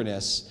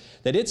soberness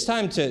that it's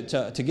time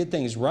to get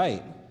things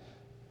right.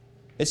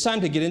 It's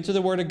time to get into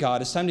the Word of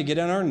God. It's time to get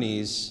on our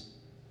knees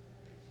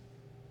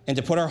and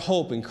to put our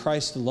hope in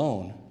Christ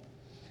alone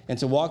and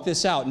to walk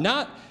this out. I'm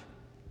going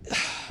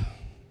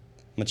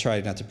to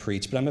try not to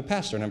preach, but I'm a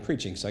pastor and I'm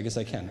preaching, so I guess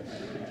I can.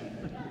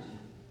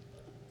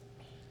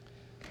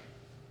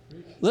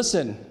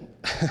 Listen,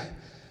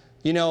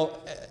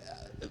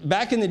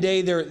 back in the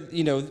day,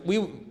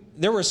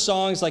 there were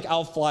songs like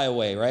 "I'll Fly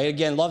Away," right?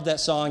 Again, loved that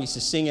song. Used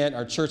to sing it.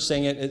 Our church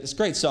sang it. It's a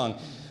great song.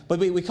 But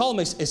we call them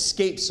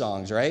escape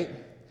songs, right?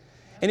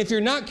 And if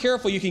you're not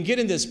careful, you can get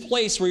in this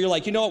place where you're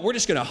like, you know what? We're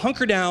just going to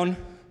hunker down.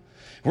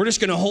 We're just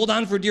going to hold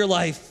on for dear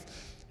life.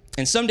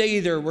 And someday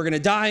either we're going to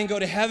die and go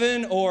to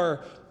heaven,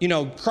 or,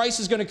 Christ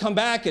is going to come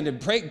back and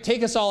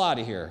take us all out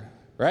of here,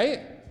 right?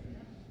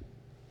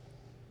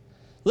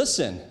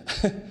 Listen.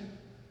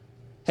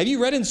 Have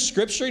you read in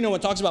Scripture, when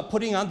it talks about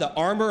putting on the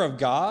armor of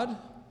God?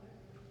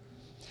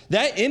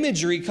 That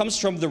imagery comes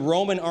from the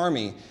Roman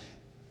army.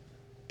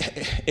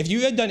 If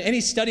you had done any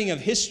studying of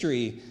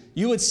history,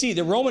 you would see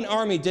the Roman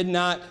army did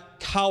not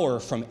cower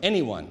from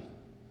anyone.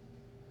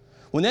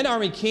 When that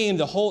army came,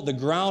 the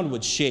ground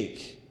would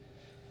shake.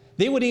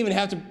 They would even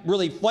have to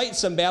really fight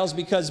some battles,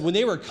 because when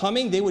they were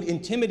coming, they would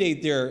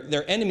intimidate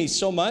their enemies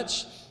so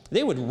much,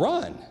 they would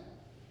run.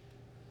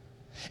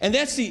 And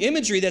that's the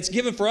imagery that's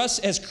given for us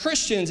as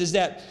Christians, is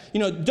that,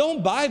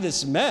 don't buy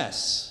this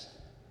mess.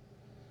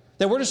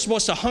 That we're just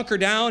supposed to hunker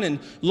down and,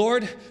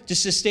 Lord,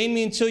 just sustain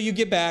me until you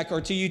get back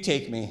or till you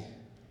take me.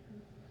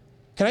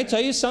 Can I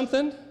tell you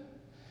something?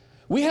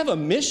 We have a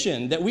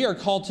mission that we are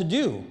called to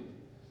do.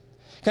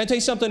 Can I tell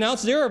you something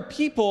else? There are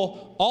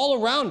people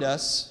all around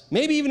us,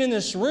 maybe even in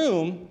this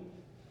room,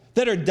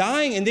 that are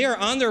dying and they are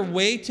on their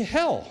way to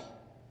hell.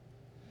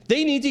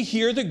 They need to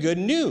hear the good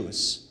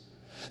news.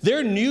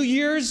 Their New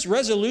Year's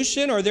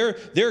resolution or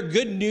their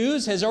good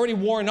news has already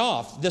worn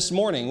off this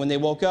morning when they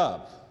woke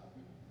up.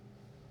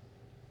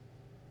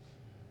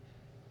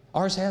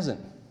 Ours hasn't.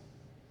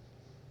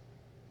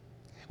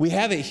 We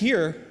have it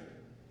here,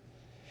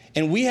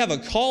 and we have a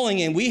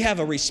calling and we have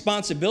a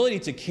responsibility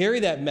to carry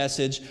that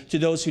message to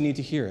those who need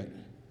to hear it.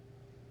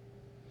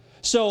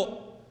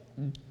 So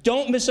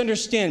don't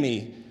misunderstand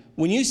me.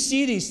 When you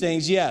see these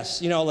things,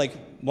 yes,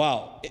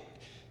 wow,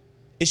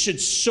 it should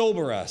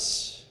sober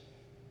us.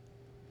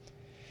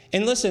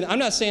 And listen, I'm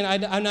not saying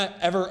I'm not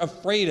ever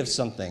afraid of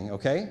something,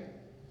 okay?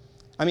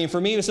 I mean, for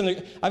me, it was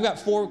something. I've got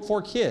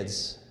four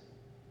kids.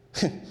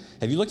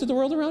 Have you looked at the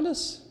world around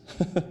us?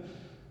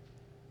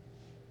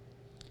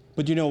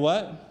 But you know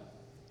what?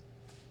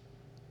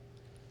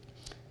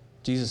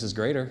 Jesus is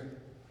greater.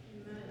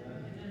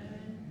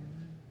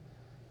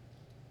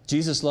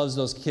 Jesus loves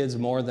those kids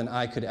more than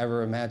I could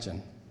ever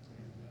imagine.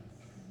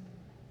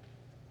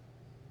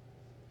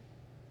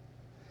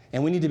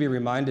 And we need to be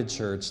reminded,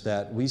 church,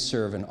 that we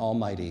serve an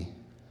almighty,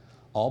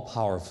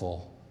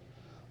 all-powerful,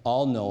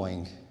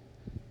 all-knowing,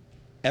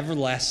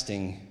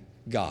 everlasting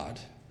God.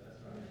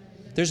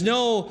 There's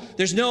no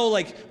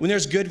like, when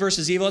there's good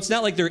versus evil, it's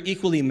not like they're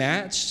equally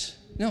matched.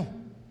 No.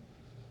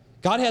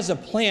 God has a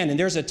plan, and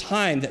there's a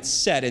time that's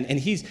set, and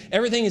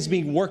everything is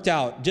being worked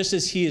out just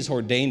as He has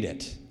ordained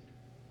it.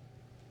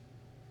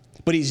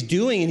 But He's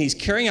doing and He's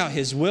carrying out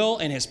His will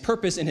and His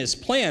purpose and His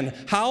plan.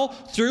 How?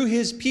 Through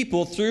His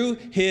people, through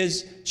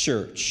His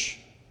church.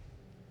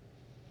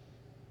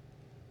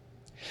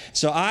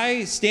 So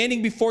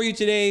standing before you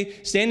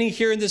today, standing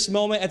here in this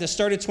moment at the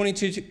start of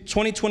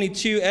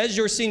 2022 as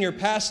your senior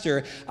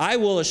pastor, I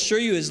will assure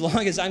you, as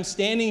long as I'm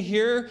standing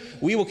here,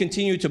 we will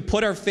continue to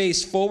put our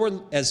face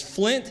forward as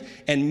flint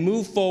and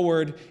move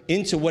forward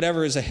into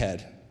whatever is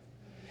ahead.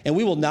 And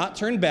we will not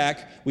turn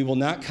back, we will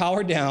not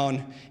cower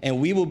down,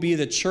 and we will be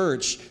the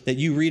church that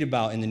you read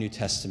about in the New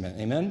Testament.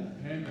 Amen?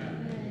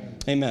 Amen.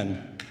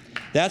 Amen.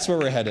 That's where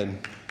we're headed.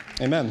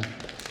 Amen.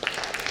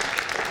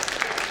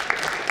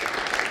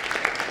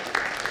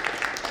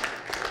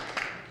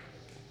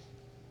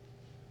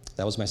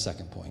 That was my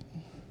second point.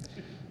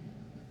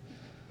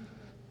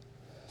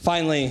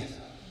 Finally,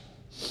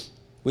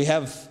 we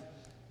have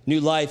new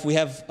life, we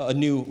have a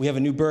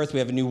new birth, we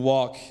have a new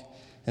walk.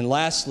 And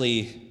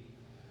lastly,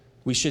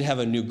 we should have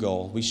a new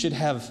goal. We should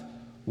have,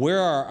 where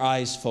are our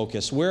eyes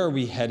focused? Where are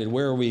we headed?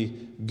 Where are we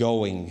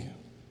going?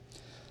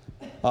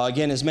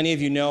 Again, as many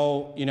of you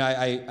know,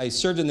 I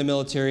served in the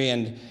military,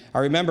 and I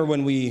remember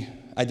when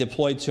I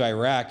deployed to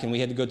Iraq, and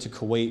we had to go to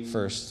Kuwait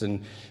first,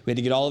 and we had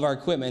to get all of our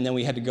equipment, and then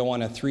we had to go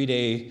on a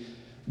 3-day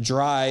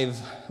drive.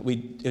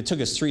 It took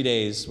us 3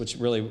 days, which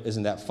really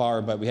isn't that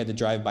far, but we had to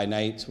drive by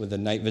night with the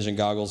night vision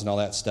goggles and all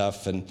that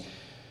stuff. And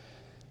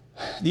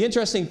the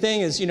interesting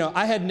thing is,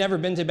 I had never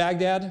been to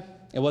Baghdad.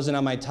 It wasn't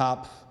on my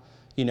top,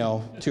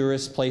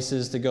 tourist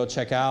places to go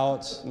check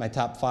out, my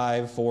top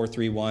 5, 4,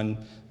 3, 1,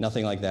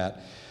 nothing like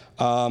that.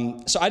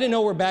 So I didn't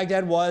know where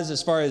Baghdad was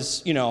as far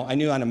as, I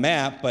knew on a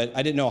map, but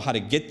I didn't know how to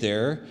get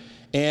there.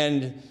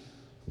 And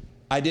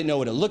I didn't know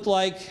what it looked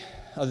like,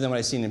 other than what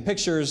I'd seen in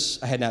pictures.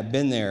 I had not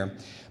been there.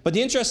 But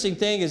the interesting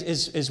thing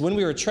is when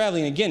we were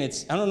traveling, again,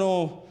 I don't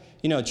know,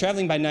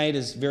 traveling by night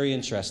is very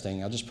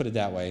interesting. I'll just put it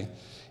that way.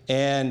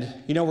 And,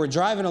 we're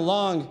driving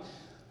along,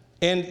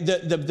 and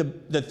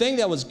the thing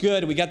that was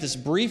good, we got this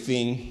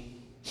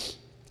briefing,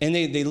 and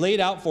they laid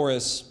out for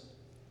us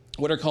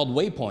what are called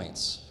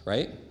waypoints,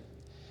 right?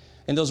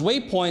 And those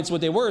waypoints, what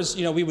they were is,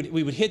 we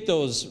would hit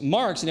those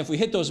marks, and if we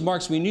hit those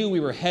marks, we knew we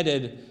were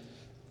headed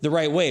the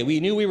right way. We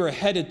knew we were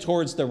headed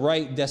towards the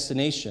right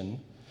destination.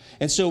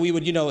 And so we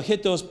would,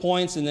 hit those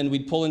points, and then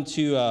we'd pull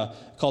into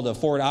called a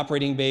forward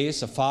operating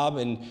base, a FOB,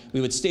 and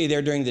we would stay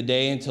there during the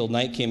day until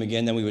night came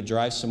again. Then we would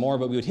drive some more,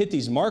 but we would hit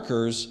these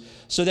markers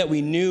so that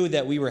we knew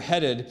that we were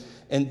headed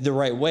in the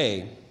right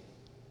way.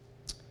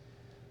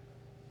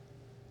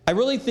 I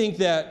really think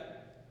that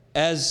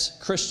as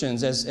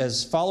Christians,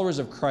 as followers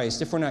of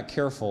Christ, if we're not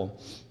careful,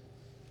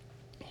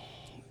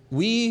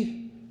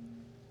 we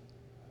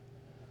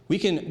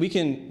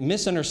can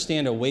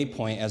misunderstand a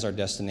waypoint as our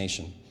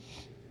destination.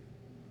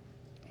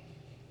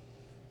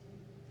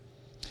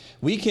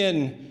 We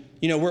can,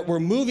 we're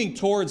moving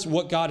towards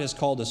what God has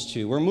called us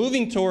to. We're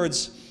moving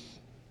towards,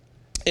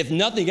 if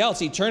nothing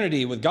else,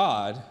 eternity with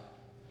God.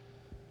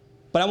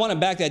 But I want to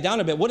back that down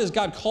a bit. What has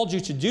God called you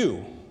to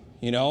do?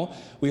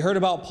 We heard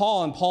about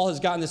Paul, and Paul has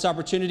gotten this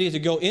opportunity to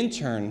go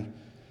intern.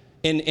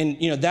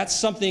 And that's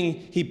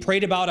something he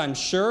prayed about, I'm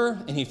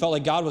sure, and he felt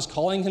like God was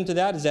calling him to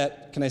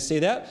that. Can I say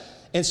that?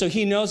 And so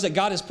he knows that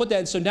God has put that,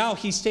 and so now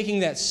he's taking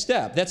that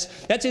step.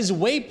 That's his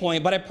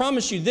waypoint, but I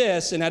promise you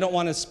this, and I don't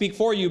want to speak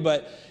for you,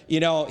 but,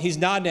 he's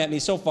nodding at me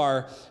so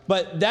far,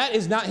 but that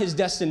is not his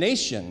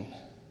destination.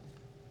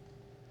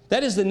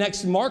 That is the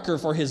next marker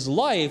for his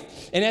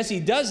life, and as he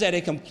does that,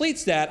 it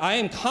completes that, I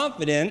am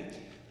confident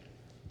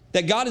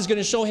that God is going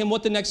to show him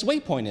what the next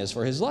waypoint is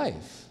for his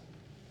life.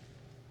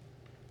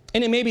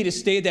 And it may be to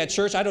stay at that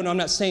church. I don't know. I'm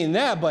not saying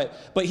that, but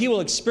he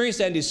will experience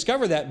that and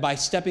discover that by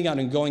stepping out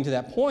and going to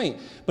that point.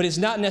 But it's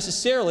not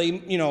necessarily,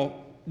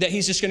 that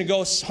he's just going to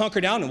go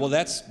hunker down and,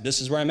 this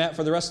is where I'm at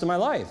for the rest of my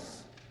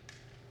life,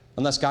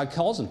 unless God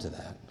calls him to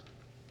that.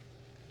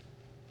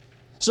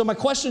 So my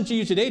question to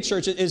you today,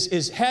 church,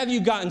 is have you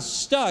gotten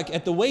stuck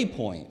at the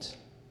waypoint?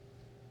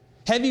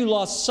 Have you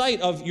lost sight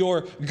of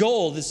your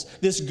goal,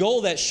 this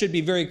goal that should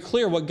be very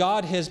clear, what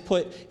God has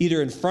put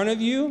either in front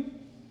of you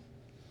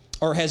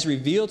or has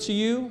revealed to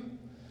you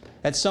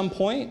at some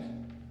point?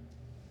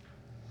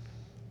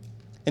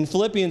 In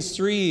Philippians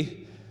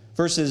 3,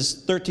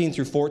 verses 13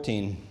 through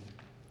 14,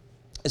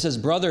 it says,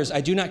 "Brothers, I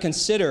do not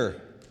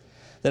consider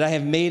that I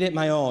have made it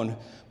my own,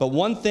 but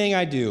one thing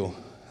I do,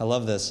 I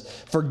love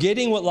this.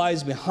 Forgetting what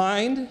lies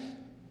behind.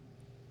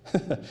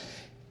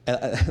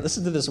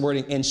 Listen to this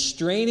wording. And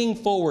straining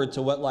forward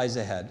to what lies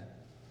ahead.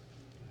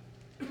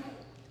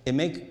 It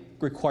may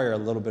require a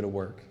little bit of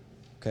work.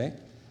 Okay?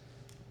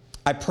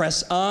 I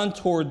press on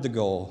toward the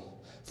goal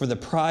for the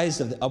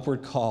prize of the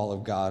upward call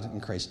of God in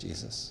Christ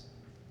Jesus.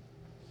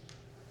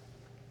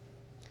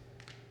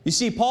 You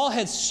see, Paul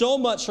had so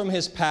much from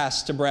his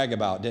past to brag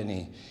about, didn't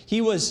he?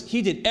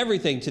 He did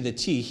everything to the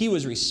T. He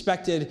was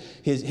respected,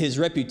 his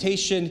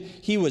reputation.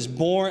 He was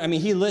born. I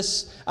mean, he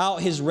lists out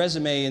his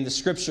resume in the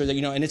scripture that,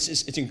 and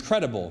it's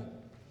incredible.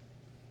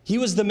 He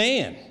was the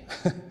man.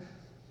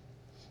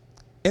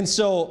 And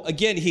so,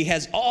 again, he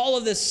has all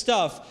of this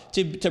stuff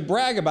to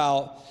brag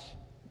about.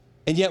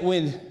 And yet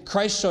when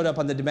Christ showed up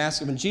on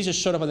when Jesus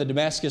showed up on the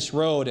Damascus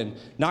road and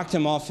knocked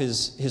him off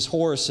his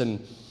horse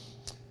and,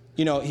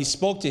 he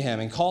spoke to him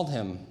and called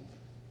him.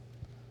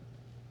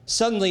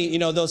 Suddenly,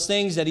 those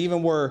things that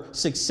even were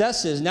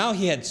successes, now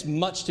he had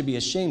much to be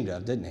ashamed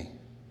of, didn't he?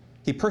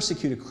 He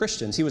persecuted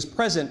Christians. He was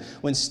present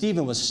when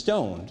Stephen was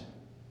stoned.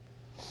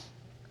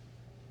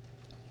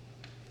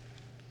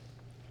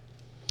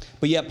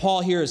 But yet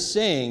Paul here is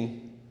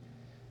saying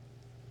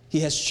he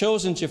has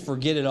chosen to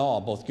forget it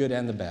all, both good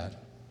and the bad.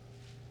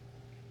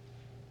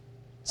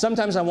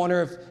 Sometimes I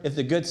wonder if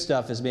the good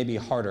stuff is maybe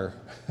harder.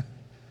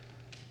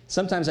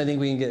 Sometimes I think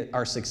we can get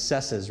our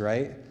successes,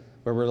 right?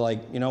 Where we're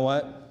like, you know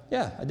what?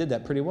 Yeah, I did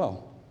that pretty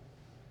well.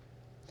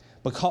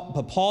 But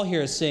Paul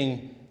here is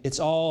saying it's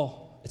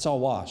all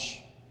wash.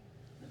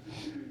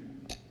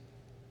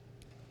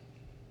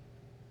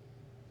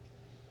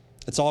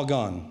 It's all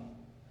gone.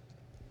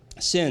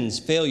 Sins,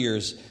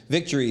 failures,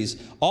 victories,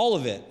 all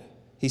of it.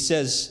 He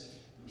says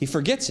he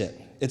forgets it.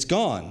 It's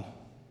gone.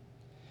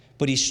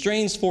 But he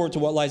strains forward to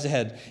what lies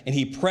ahead, and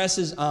he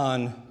presses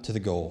on to the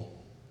goal.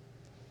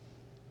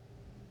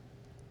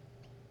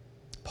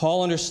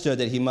 Paul understood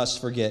that he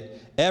must forget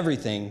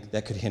everything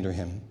that could hinder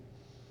him.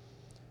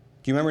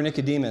 Do you remember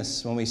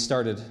Nicodemus when we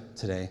started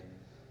today?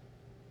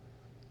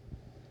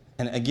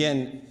 And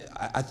again,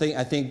 I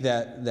think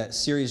that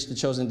series, The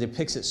Chosen,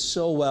 depicts it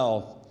so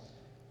well.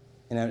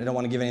 And I don't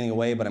want to give anything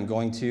away, but I'm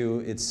going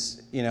to.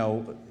 It's,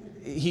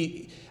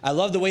 I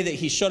love the way that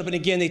he showed up. And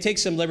again, they take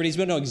some liberties.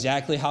 We don't know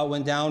exactly how it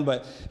went down,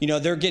 but,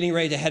 they're getting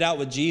ready to head out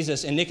with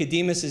Jesus. And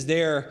Nicodemus is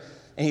there,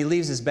 and he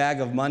leaves his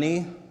bag of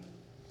money.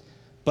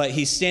 But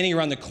he's standing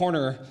around the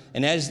corner,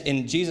 and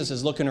Jesus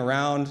is looking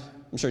around.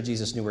 I'm sure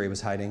Jesus knew where he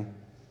was hiding.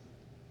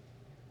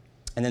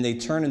 And then they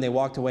turned and they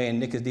walked away, and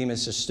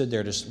Nicodemus just stood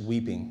there just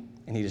weeping.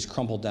 And he just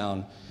crumpled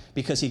down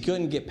because he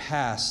couldn't get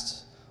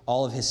past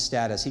all of his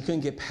status. He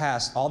couldn't get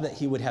past all that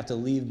he would have to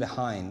leave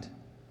behind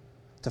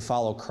to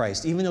follow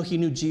Christ, even though he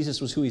knew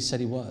Jesus was who he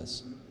said he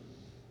was.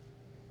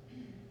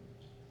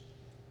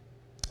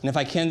 And if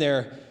I can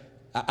there,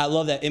 I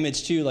love that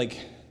image too, like,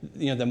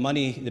 the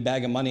money, the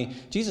bag of money.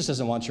 Jesus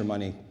doesn't want your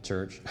money,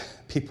 church.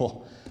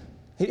 People,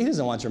 he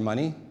doesn't want your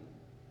money.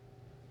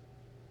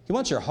 He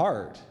wants your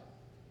heart.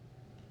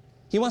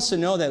 He wants to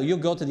know that you'll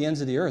go to the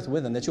ends of the earth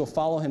with him, that you'll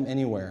follow him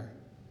anywhere.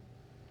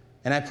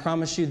 And I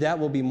promise you that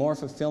will be more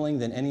fulfilling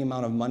than any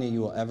amount of money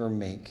you will ever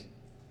make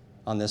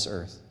on this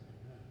earth.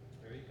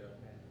 There you go.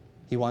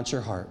 He wants your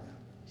heart.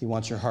 He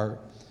wants your heart.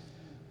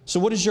 So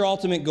what is your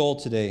ultimate goal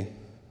today,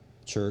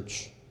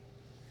 church?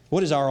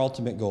 What is our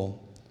ultimate goal?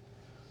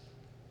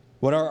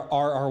 What are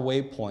our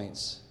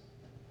waypoints?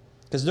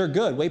 Because they're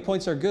good.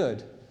 Waypoints are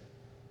good.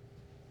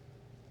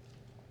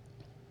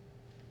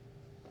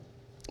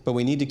 But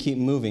we need to keep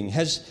moving.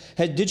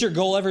 Did your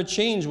goal ever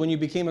change when you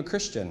became a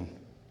Christian?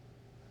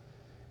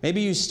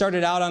 Maybe you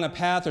started out on a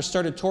path or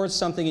started towards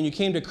something and you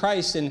came to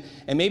Christ and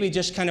maybe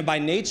just kind of by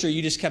nature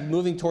you just kept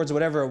moving towards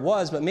whatever it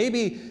was. But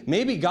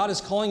maybe God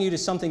is calling you to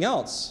something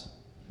else.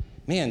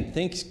 Man,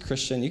 thanks,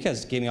 Christian. You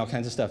guys gave me all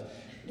kinds of stuff.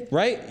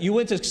 Right? You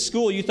went to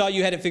school, you thought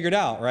you had it figured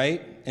out,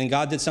 right? And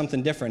God did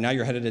something different. Now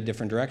you're headed a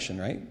different direction,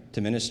 right?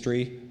 To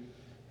ministry,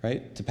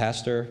 right? To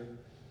pastor,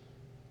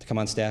 to come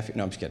on staff.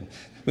 No, I'm just kidding.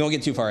 We won't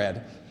get too far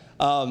ahead.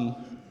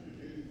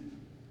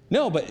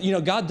 No, but,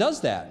 God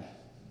does that.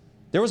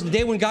 There was a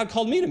day when God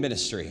called me to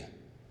ministry.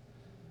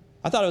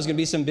 I thought I was going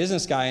to be some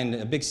business guy in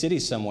a big city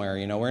somewhere,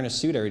 wearing a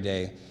suit every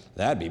day.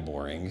 That'd be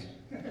boring.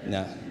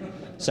 No,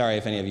 sorry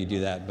if any of you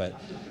do that, but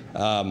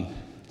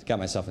got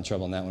myself in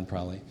trouble on that one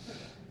probably.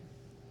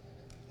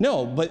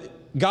 No, but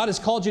God has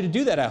called you to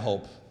do that, I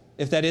hope,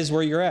 if that is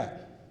where you're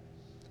at.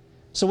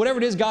 So whatever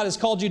it is God has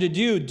called you to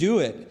do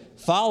it,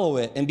 follow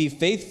it, and be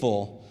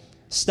faithful.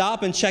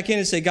 Stop and check in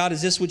and say, God,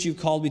 is this what you've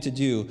called me to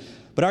do?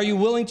 But are you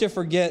willing to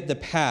forget the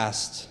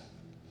past,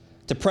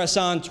 to press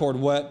on toward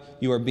what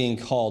you are being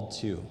called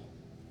to?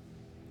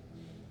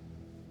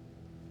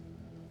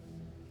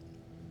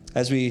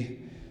 As we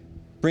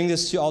bring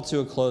this all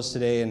to a close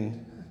today,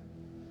 and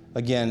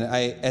again,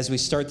 as we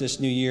start this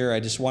new year, I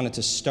just wanted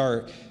to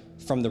start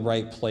from the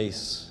right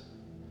place.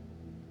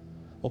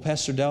 Well,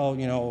 Pastor Dell,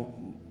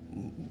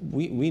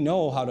 we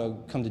know how to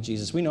come to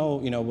Jesus. We know,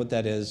 what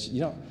that is.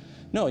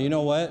 No, you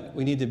know what?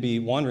 We need to be,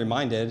 one,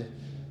 reminded.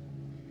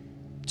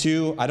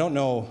 Two, I don't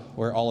know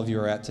where all of you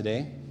are at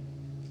today.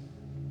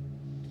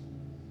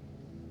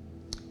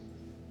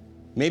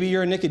 Maybe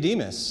you're a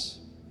Nicodemus.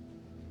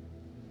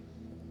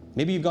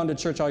 Maybe you've gone to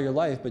church all your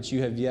life, but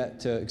you have yet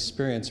to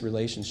experience a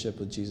relationship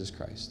with Jesus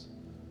Christ.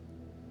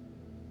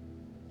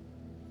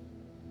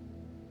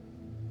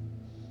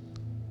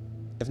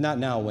 If not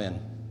now, when?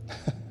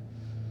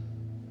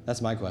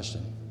 That's my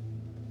question.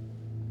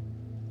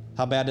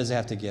 How bad does it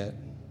have to get?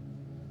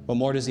 What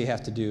more does he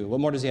have to do? What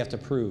more does he have to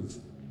prove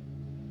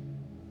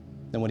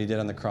than what he did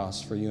on the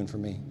cross for you and for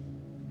me?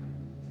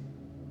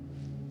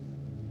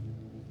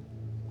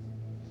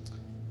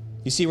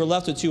 You see, we're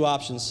left with two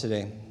options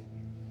today.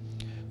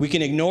 We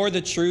can ignore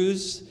the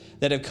truths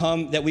that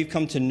we've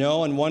come to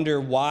know and wonder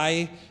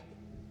why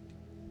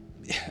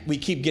we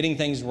keep getting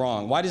things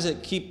wrong. Why does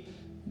it keep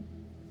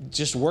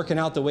just working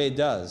out the way it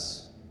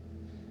does?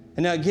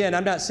 And now again,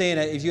 I'm not saying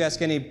that if you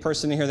ask any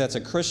person in here that's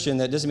a Christian,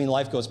 that doesn't mean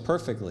life goes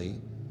perfectly.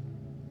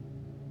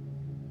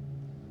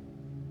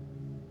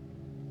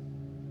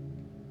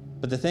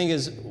 But the thing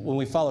is, when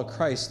we follow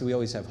Christ, we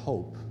always have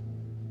hope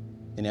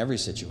in every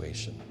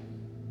situation.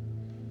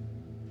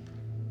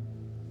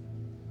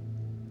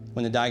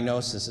 When the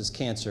diagnosis is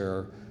cancer,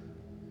 or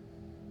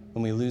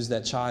when we lose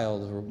that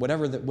child, or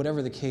whatever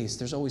the case,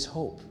 there's always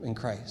hope in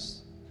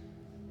Christ.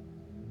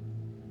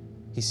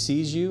 He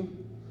sees you.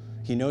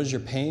 He knows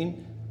your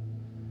pain.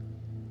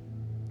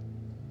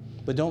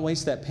 But don't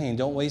waste that pain.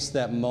 Don't waste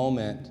that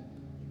moment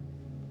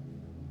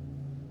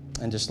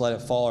and just let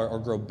it fall or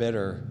grow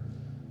bitter.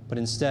 But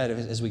instead,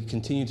 as we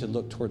continue to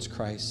look towards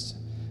Christ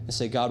and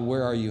say, God,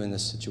 where are you in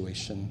this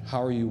situation?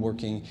 How are you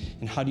working?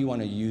 And how do you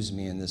want to use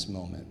me in this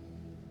moment?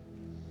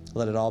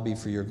 Let it all be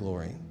for your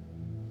glory.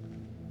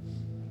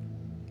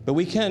 But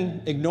we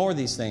can ignore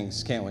these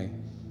things, can't we?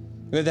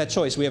 We have that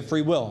choice. We have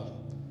free will.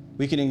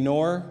 We can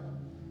ignore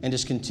and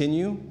just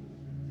continue,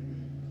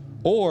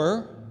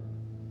 or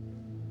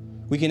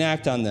we can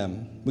act on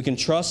them. We can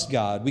trust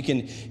God. We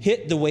can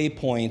hit the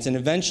waypoints, and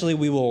eventually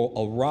we will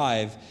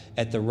arrive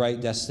at the right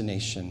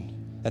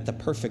destination, at the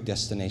perfect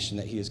destination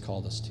that He has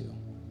called us to.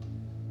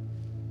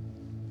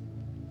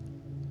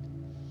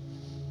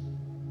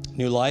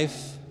 New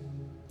life,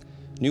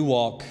 new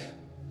walk,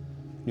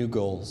 new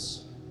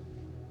goals.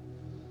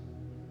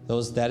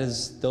 Those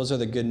are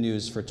the good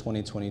news for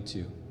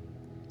 2022,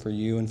 for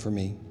you and for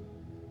me.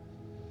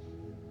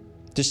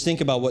 Just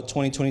think about what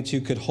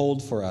 2022 could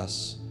hold for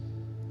us.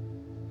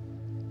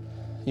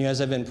 You know,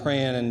 as I've been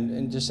praying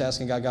and just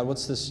asking God,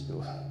 what's this?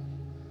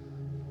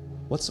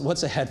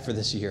 What's ahead for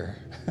this year?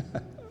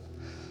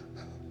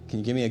 Can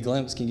you give me a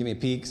glimpse? Can you give me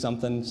a peek?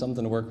 Something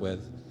to work with.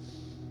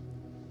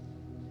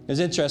 It was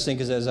interesting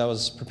because as I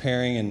was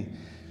preparing, and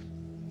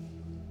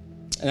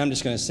I'm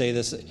just going to say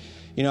this,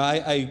 you know,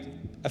 I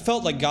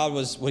felt like God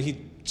was, what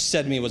He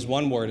said to me was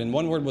one word, and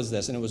one word was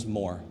this, and it was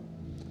more.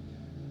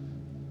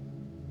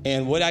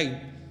 And what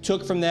I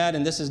took from that,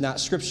 and this is not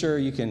scripture,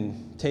 you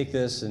can take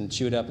this and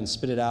chew it up and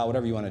spit it out,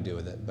 whatever you want to do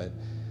with it. But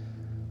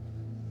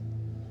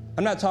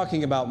I'm not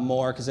talking about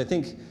more, because I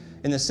think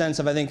in the sense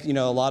of, you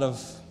know, a lot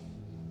of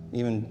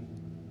even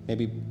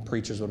maybe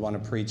preachers would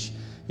want to preach,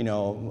 you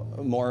know,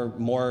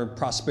 more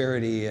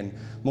prosperity and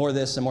more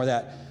this and more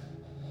that.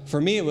 For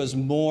me, it was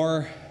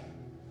more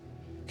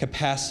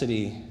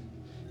capacity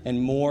and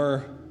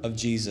more of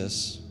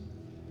Jesus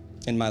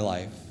in my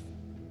life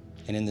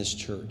and in this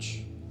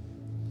church.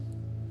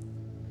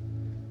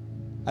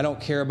 I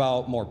don't care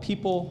about more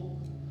people.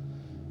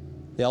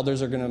 The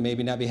elders are going to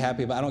maybe not be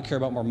happy, but I don't care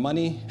about more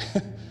money.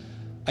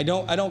 I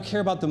don't care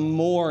about the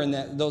more and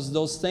that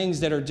those things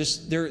that are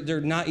just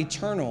they're not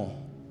eternal.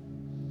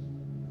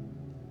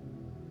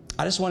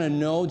 I just want to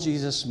know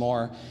Jesus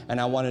more, and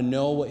I want to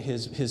know what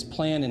his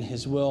plan and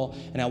His will,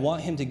 and I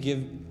want Him to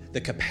give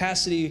the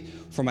capacity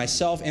for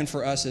myself and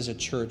for us as a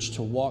church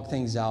to walk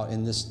things out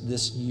in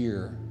this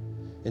year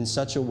in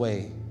such a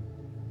way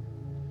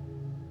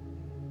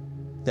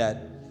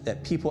that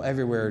people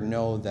everywhere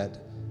know that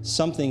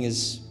something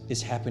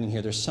is happening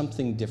here. There's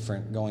something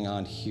different going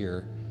on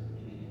here.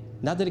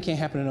 Not that it can't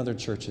happen in other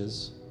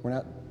churches. We're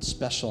not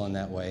special in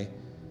that way.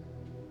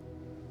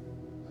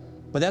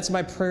 But that's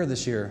my prayer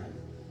this year.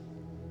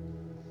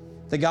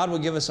 That God will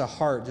give us a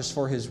heart just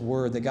for His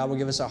word. That God will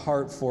give us a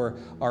heart for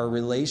our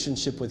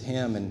relationship with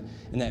Him. And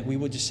that we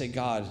would just say,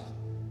 God,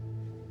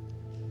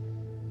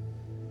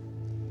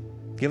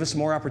 give us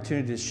more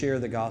opportunity to share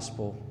the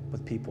gospel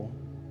with people.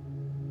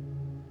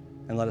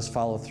 And let us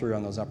follow through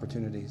on those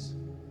opportunities.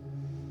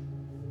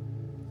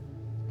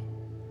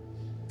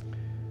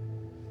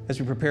 As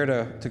we prepare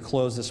to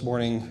close this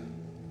morning,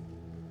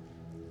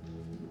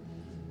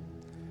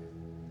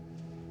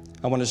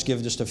 I want to just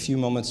give just a few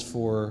moments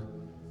for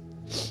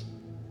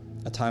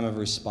a time of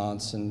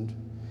response. And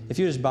if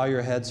you just bow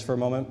your heads for a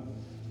moment.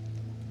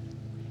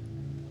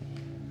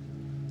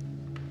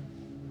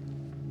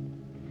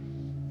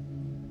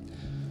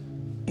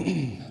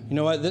 You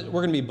know what?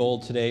 We're going to be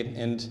bold today,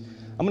 and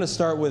I'm going to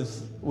start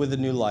with a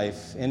new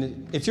life.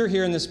 And if you're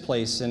here in this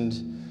place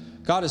and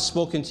God has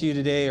spoken to you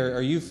today,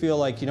 or you feel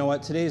like, you know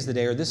what, today is the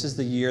day, or this is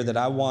the year that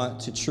I want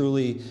to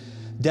truly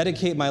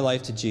dedicate my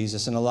life to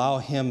Jesus and allow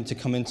Him to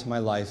come into my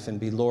life and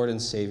be Lord and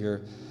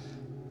Savior,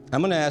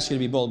 I'm going to ask you to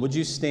be bold. Would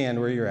you stand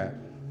where you're at?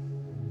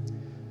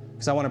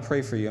 Because I want to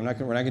pray for you. We're not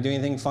going to do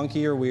anything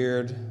funky or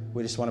weird.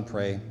 We just want to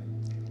pray.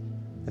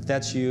 If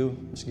that's you,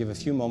 just give a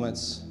few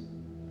moments.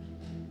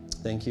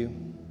 Thank you.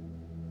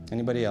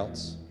 Anybody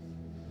else?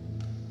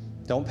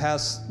 Don't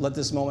let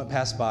this moment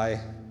pass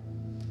by.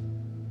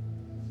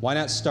 Why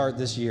not start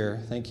this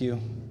year? Thank you.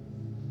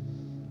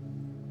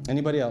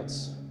 Anybody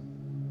else?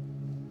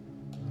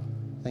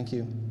 Thank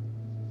you.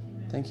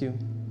 Thank you.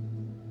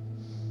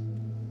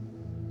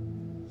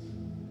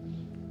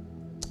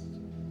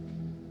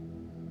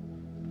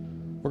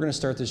 We're going to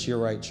start this year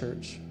right,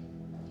 church.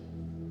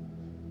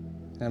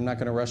 And I'm not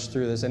going to rush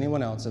through this.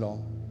 Anyone else at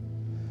all?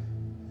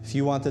 If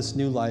you want this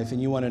new life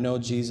and you want to know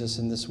Jesus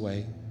in this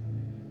way,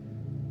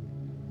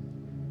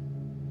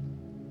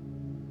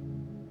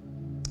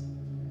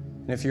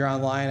 and if you're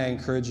online, I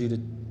encourage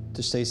you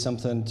to say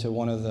something to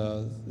one of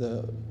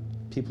the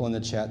people in the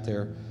chat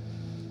there.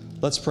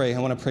 Let's pray. I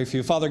want to pray for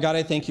you. Father God,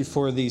 I thank you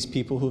for these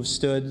people who have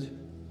stood,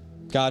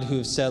 God, who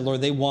have said,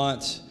 Lord, they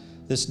want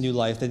this new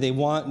life, that they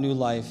want new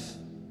life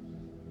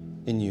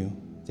in you.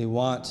 They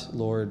want,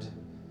 Lord,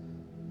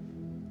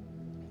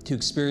 to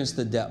experience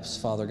the depths,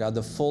 Father God,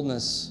 the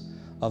fullness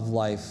of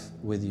life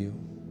with you.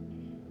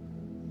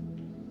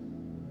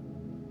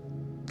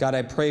 God,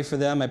 I pray for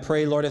them. I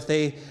pray, Lord, if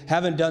they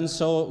haven't done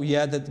so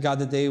yet, that God,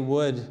 that they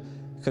would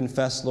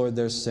confess, Lord,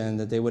 their sin,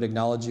 that they would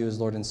acknowledge you as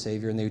Lord and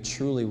Savior, and they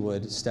truly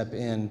would step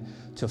in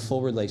to a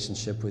full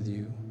relationship with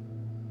you.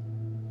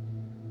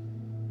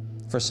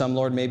 For some,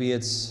 Lord, maybe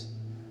it's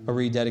a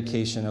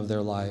rededication of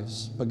their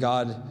lives. But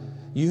God,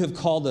 you have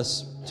called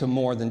us to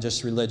more than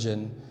just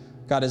religion.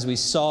 God, as we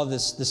saw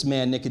this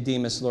man,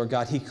 Nicodemus, Lord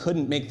God, he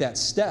couldn't make that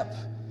step.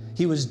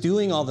 He was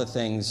doing all the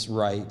things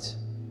right.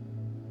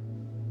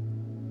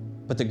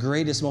 But the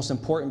greatest, most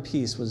important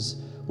piece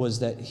was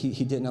that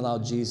he didn't allow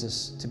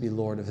Jesus to be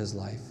Lord of his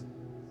life.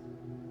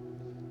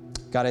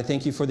 God, I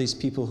thank you for these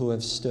people who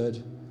have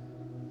stood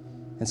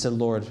and said,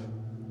 Lord,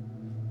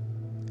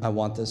 I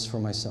want this for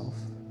myself.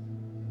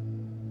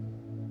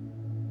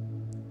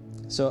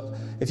 So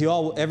if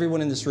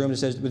everyone in this room,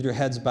 just with your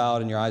heads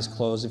bowed and your eyes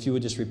closed, if you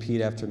would just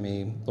repeat after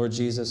me. Lord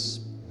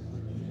Jesus,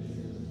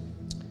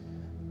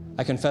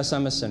 I confess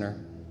I'm a sinner.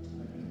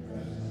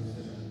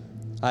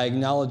 I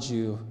acknowledge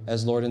you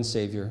as Lord and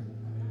Savior.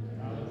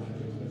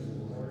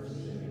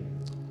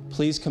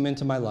 Please come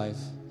into my life.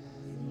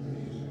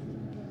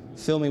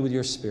 Fill me with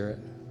your Spirit.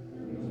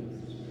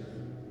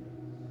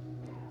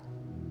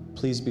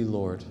 Please be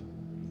Lord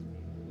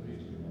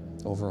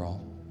over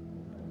all.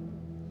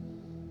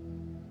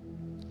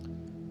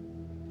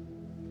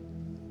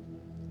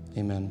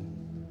 Amen.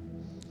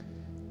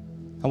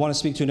 I want to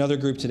speak to another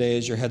group today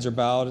as your heads are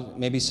bowed.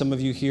 Maybe some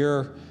of you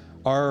here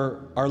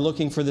are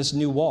looking for this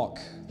new walk,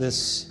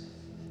 this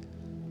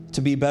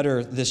to be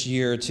better this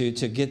year, to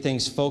get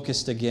things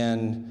focused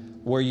again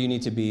where you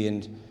need to be.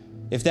 And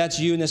if that's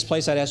you in this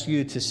place, I'd ask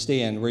you to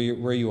stand where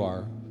you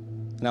are.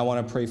 And I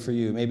want to pray for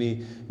you.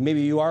 Maybe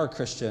you are a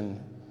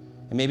Christian,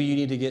 and maybe you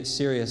need to get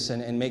serious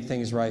and make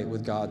things right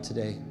with God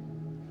today.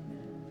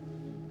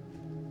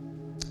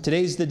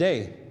 Today's the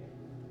day.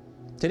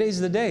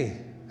 Today's the day.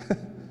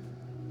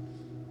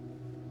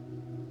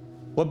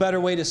 What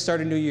better way to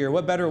start a new year?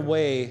 What better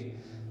way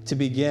to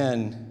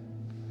begin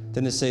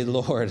than to say,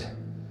 Lord,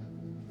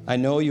 I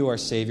know you are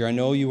Savior. I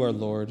know you are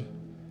Lord.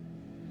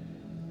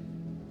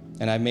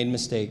 And I've made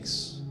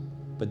mistakes,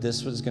 but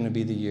this was going to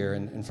be the year.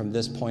 And from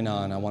this point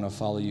on, I want to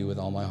follow you with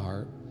all my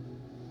heart.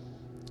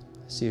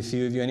 I see a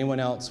few of you.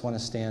 Anyone else want to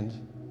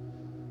stand?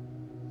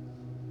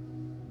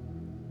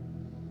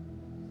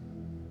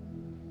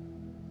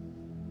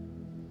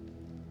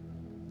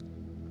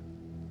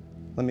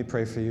 Let me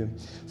pray for you.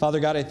 Father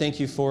God, I thank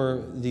you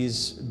for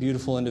these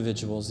beautiful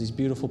individuals, these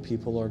beautiful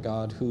people, Lord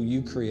God, who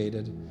you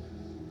created.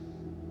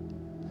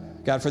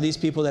 God, for these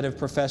people that have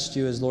professed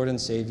you as Lord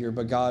and Savior,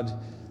 but God,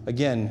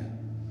 again,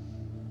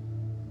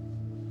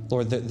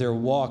 Lord, their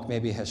walk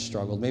maybe has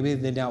struggled. Maybe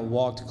they've not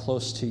walked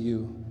close to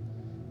you.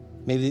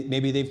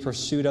 Maybe they've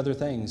pursued other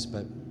things,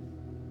 but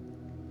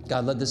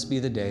God, let this be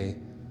the day,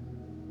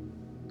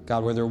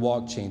 God, where their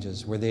walk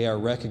changes, where they are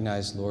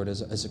recognized, Lord,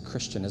 as a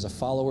Christian, as a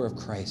follower of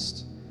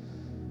Christ.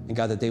 And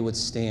God, that they would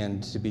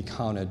stand to be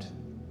counted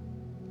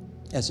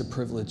as a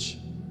privilege.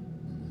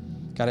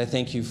 God, I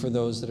thank you for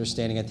those that are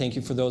standing. I thank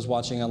you for those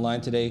watching online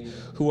today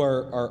who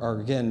are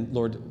again,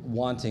 Lord,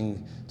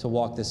 wanting to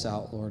walk this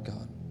out, Lord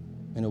God,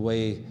 in a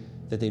way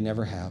that they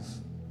never have.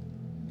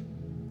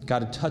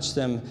 God, touch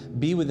them,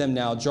 be with them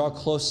now, draw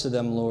close to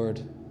them, Lord,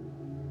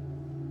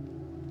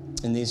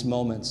 in these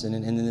moments and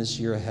in this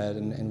year ahead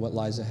and what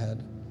lies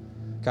ahead.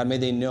 God, may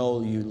they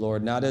know you,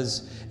 Lord, not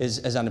as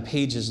on the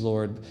pages,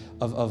 Lord,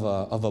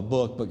 of a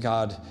book, but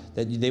God,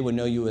 that they would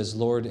know you as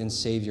Lord and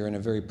Savior in a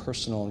very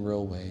personal and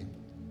real way.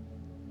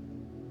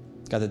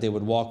 God, that they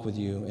would walk with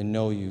you and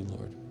know you,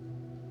 Lord.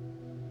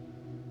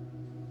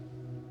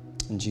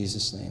 In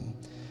Jesus' name,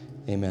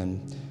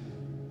 amen.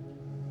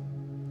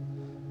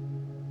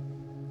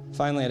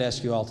 Finally, I'd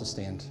ask you all to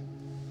stand.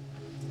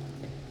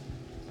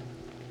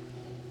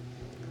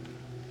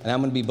 And I'm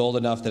going to be bold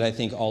enough that I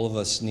think all of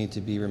us need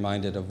to be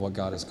reminded of what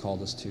God has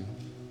called us to.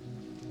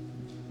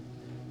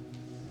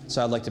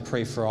 So I'd like to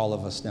pray for all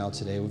of us now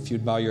today. If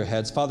you'd bow your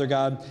heads. Father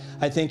God,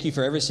 I thank you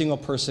for every single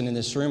person in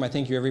this room. I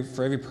thank you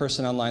for every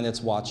person online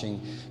that's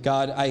watching.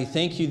 God, I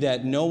thank you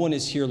that no one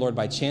is here, Lord,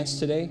 by chance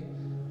today,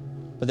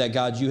 but that,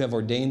 God, you have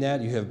ordained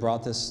that. You have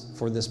brought this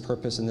for this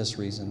purpose and this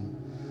reason.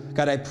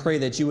 God, I pray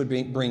that you would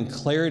bring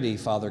clarity,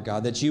 Father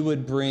God, that you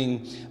would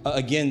bring,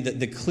 again,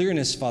 the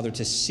clearness, Father,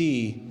 to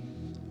see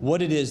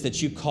what it is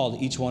that you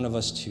called each one of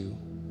us to.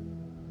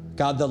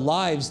 God, the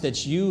lives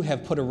that you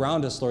have put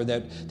around us, Lord,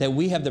 that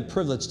we have the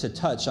privilege to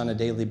touch on a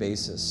daily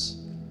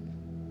basis.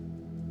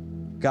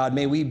 God,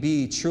 may we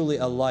be truly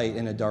a light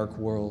in a dark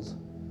world.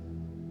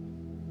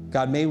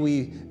 God, may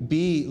we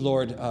be,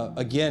 Lord,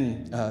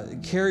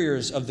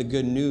 carriers of the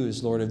good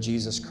news, Lord, of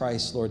Jesus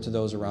Christ, Lord, to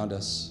those around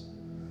us.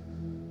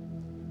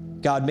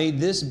 God, may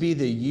this be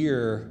the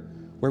year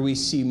where we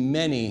see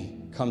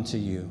many come to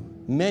you,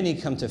 many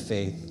come to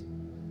faith.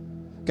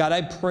 God,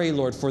 I pray,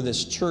 Lord, for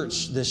this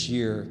church this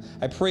year.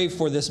 I pray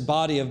for this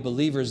body of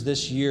believers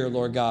this year,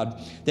 Lord God,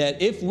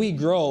 that if we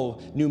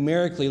grow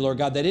numerically, Lord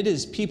God, that it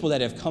is people that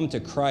have come to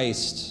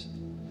Christ,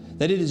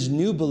 that it is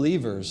new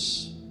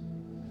believers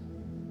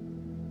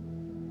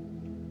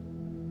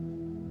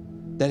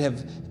that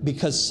have,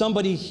 because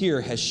somebody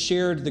here has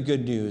shared the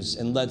good news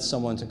and led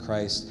someone to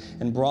Christ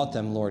and brought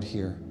them, Lord,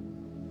 here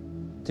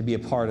to be a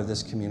part of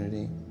this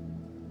community.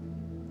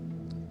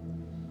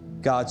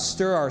 God,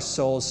 stir our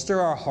souls,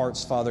 stir our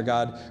hearts, Father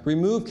God.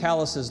 Remove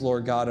calluses,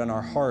 Lord God, on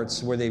our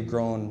hearts where they've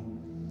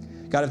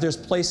grown. God, if there's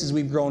places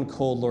we've grown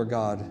cold, Lord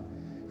God,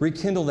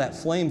 rekindle that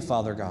flame,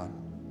 Father God,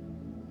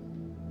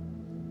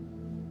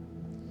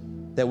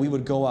 that we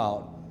would go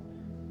out,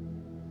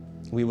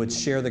 we would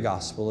share the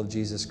gospel of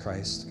Jesus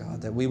Christ,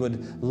 God, that we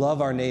would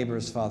love our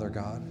neighbors, Father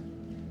God,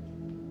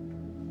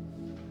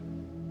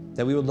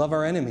 that we would love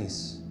our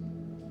enemies,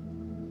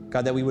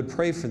 God, that we would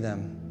pray for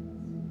them.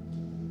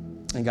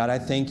 And God, I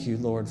thank you,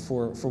 Lord,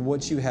 for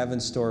what you have in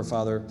store,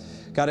 Father.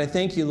 God, I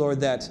thank you, Lord,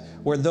 that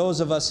where those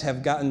of us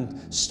have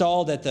gotten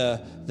stalled at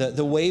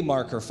the way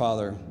marker,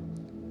 Father,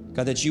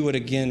 God, that you would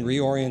again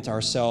reorient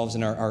ourselves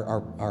and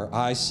our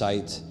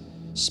eyesight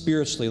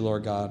spiritually,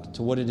 Lord God,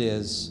 to what it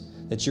is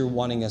that you're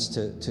wanting us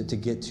to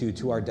get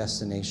to our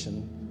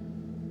destination.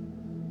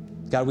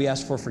 God, we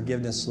ask for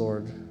forgiveness,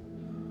 Lord,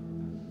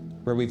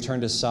 where we've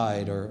turned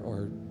aside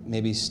or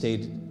maybe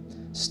stayed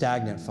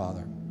stagnant,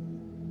 Father.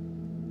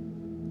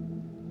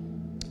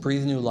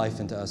 Breathe new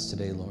life into us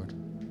today, Lord.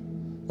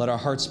 Let our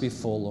hearts be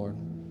full, Lord.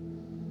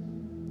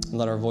 And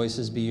let our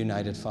voices be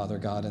united, Father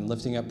God, in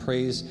lifting up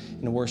praise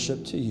and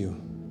worship to you.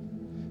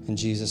 In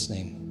Jesus'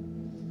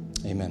 name,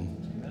 amen.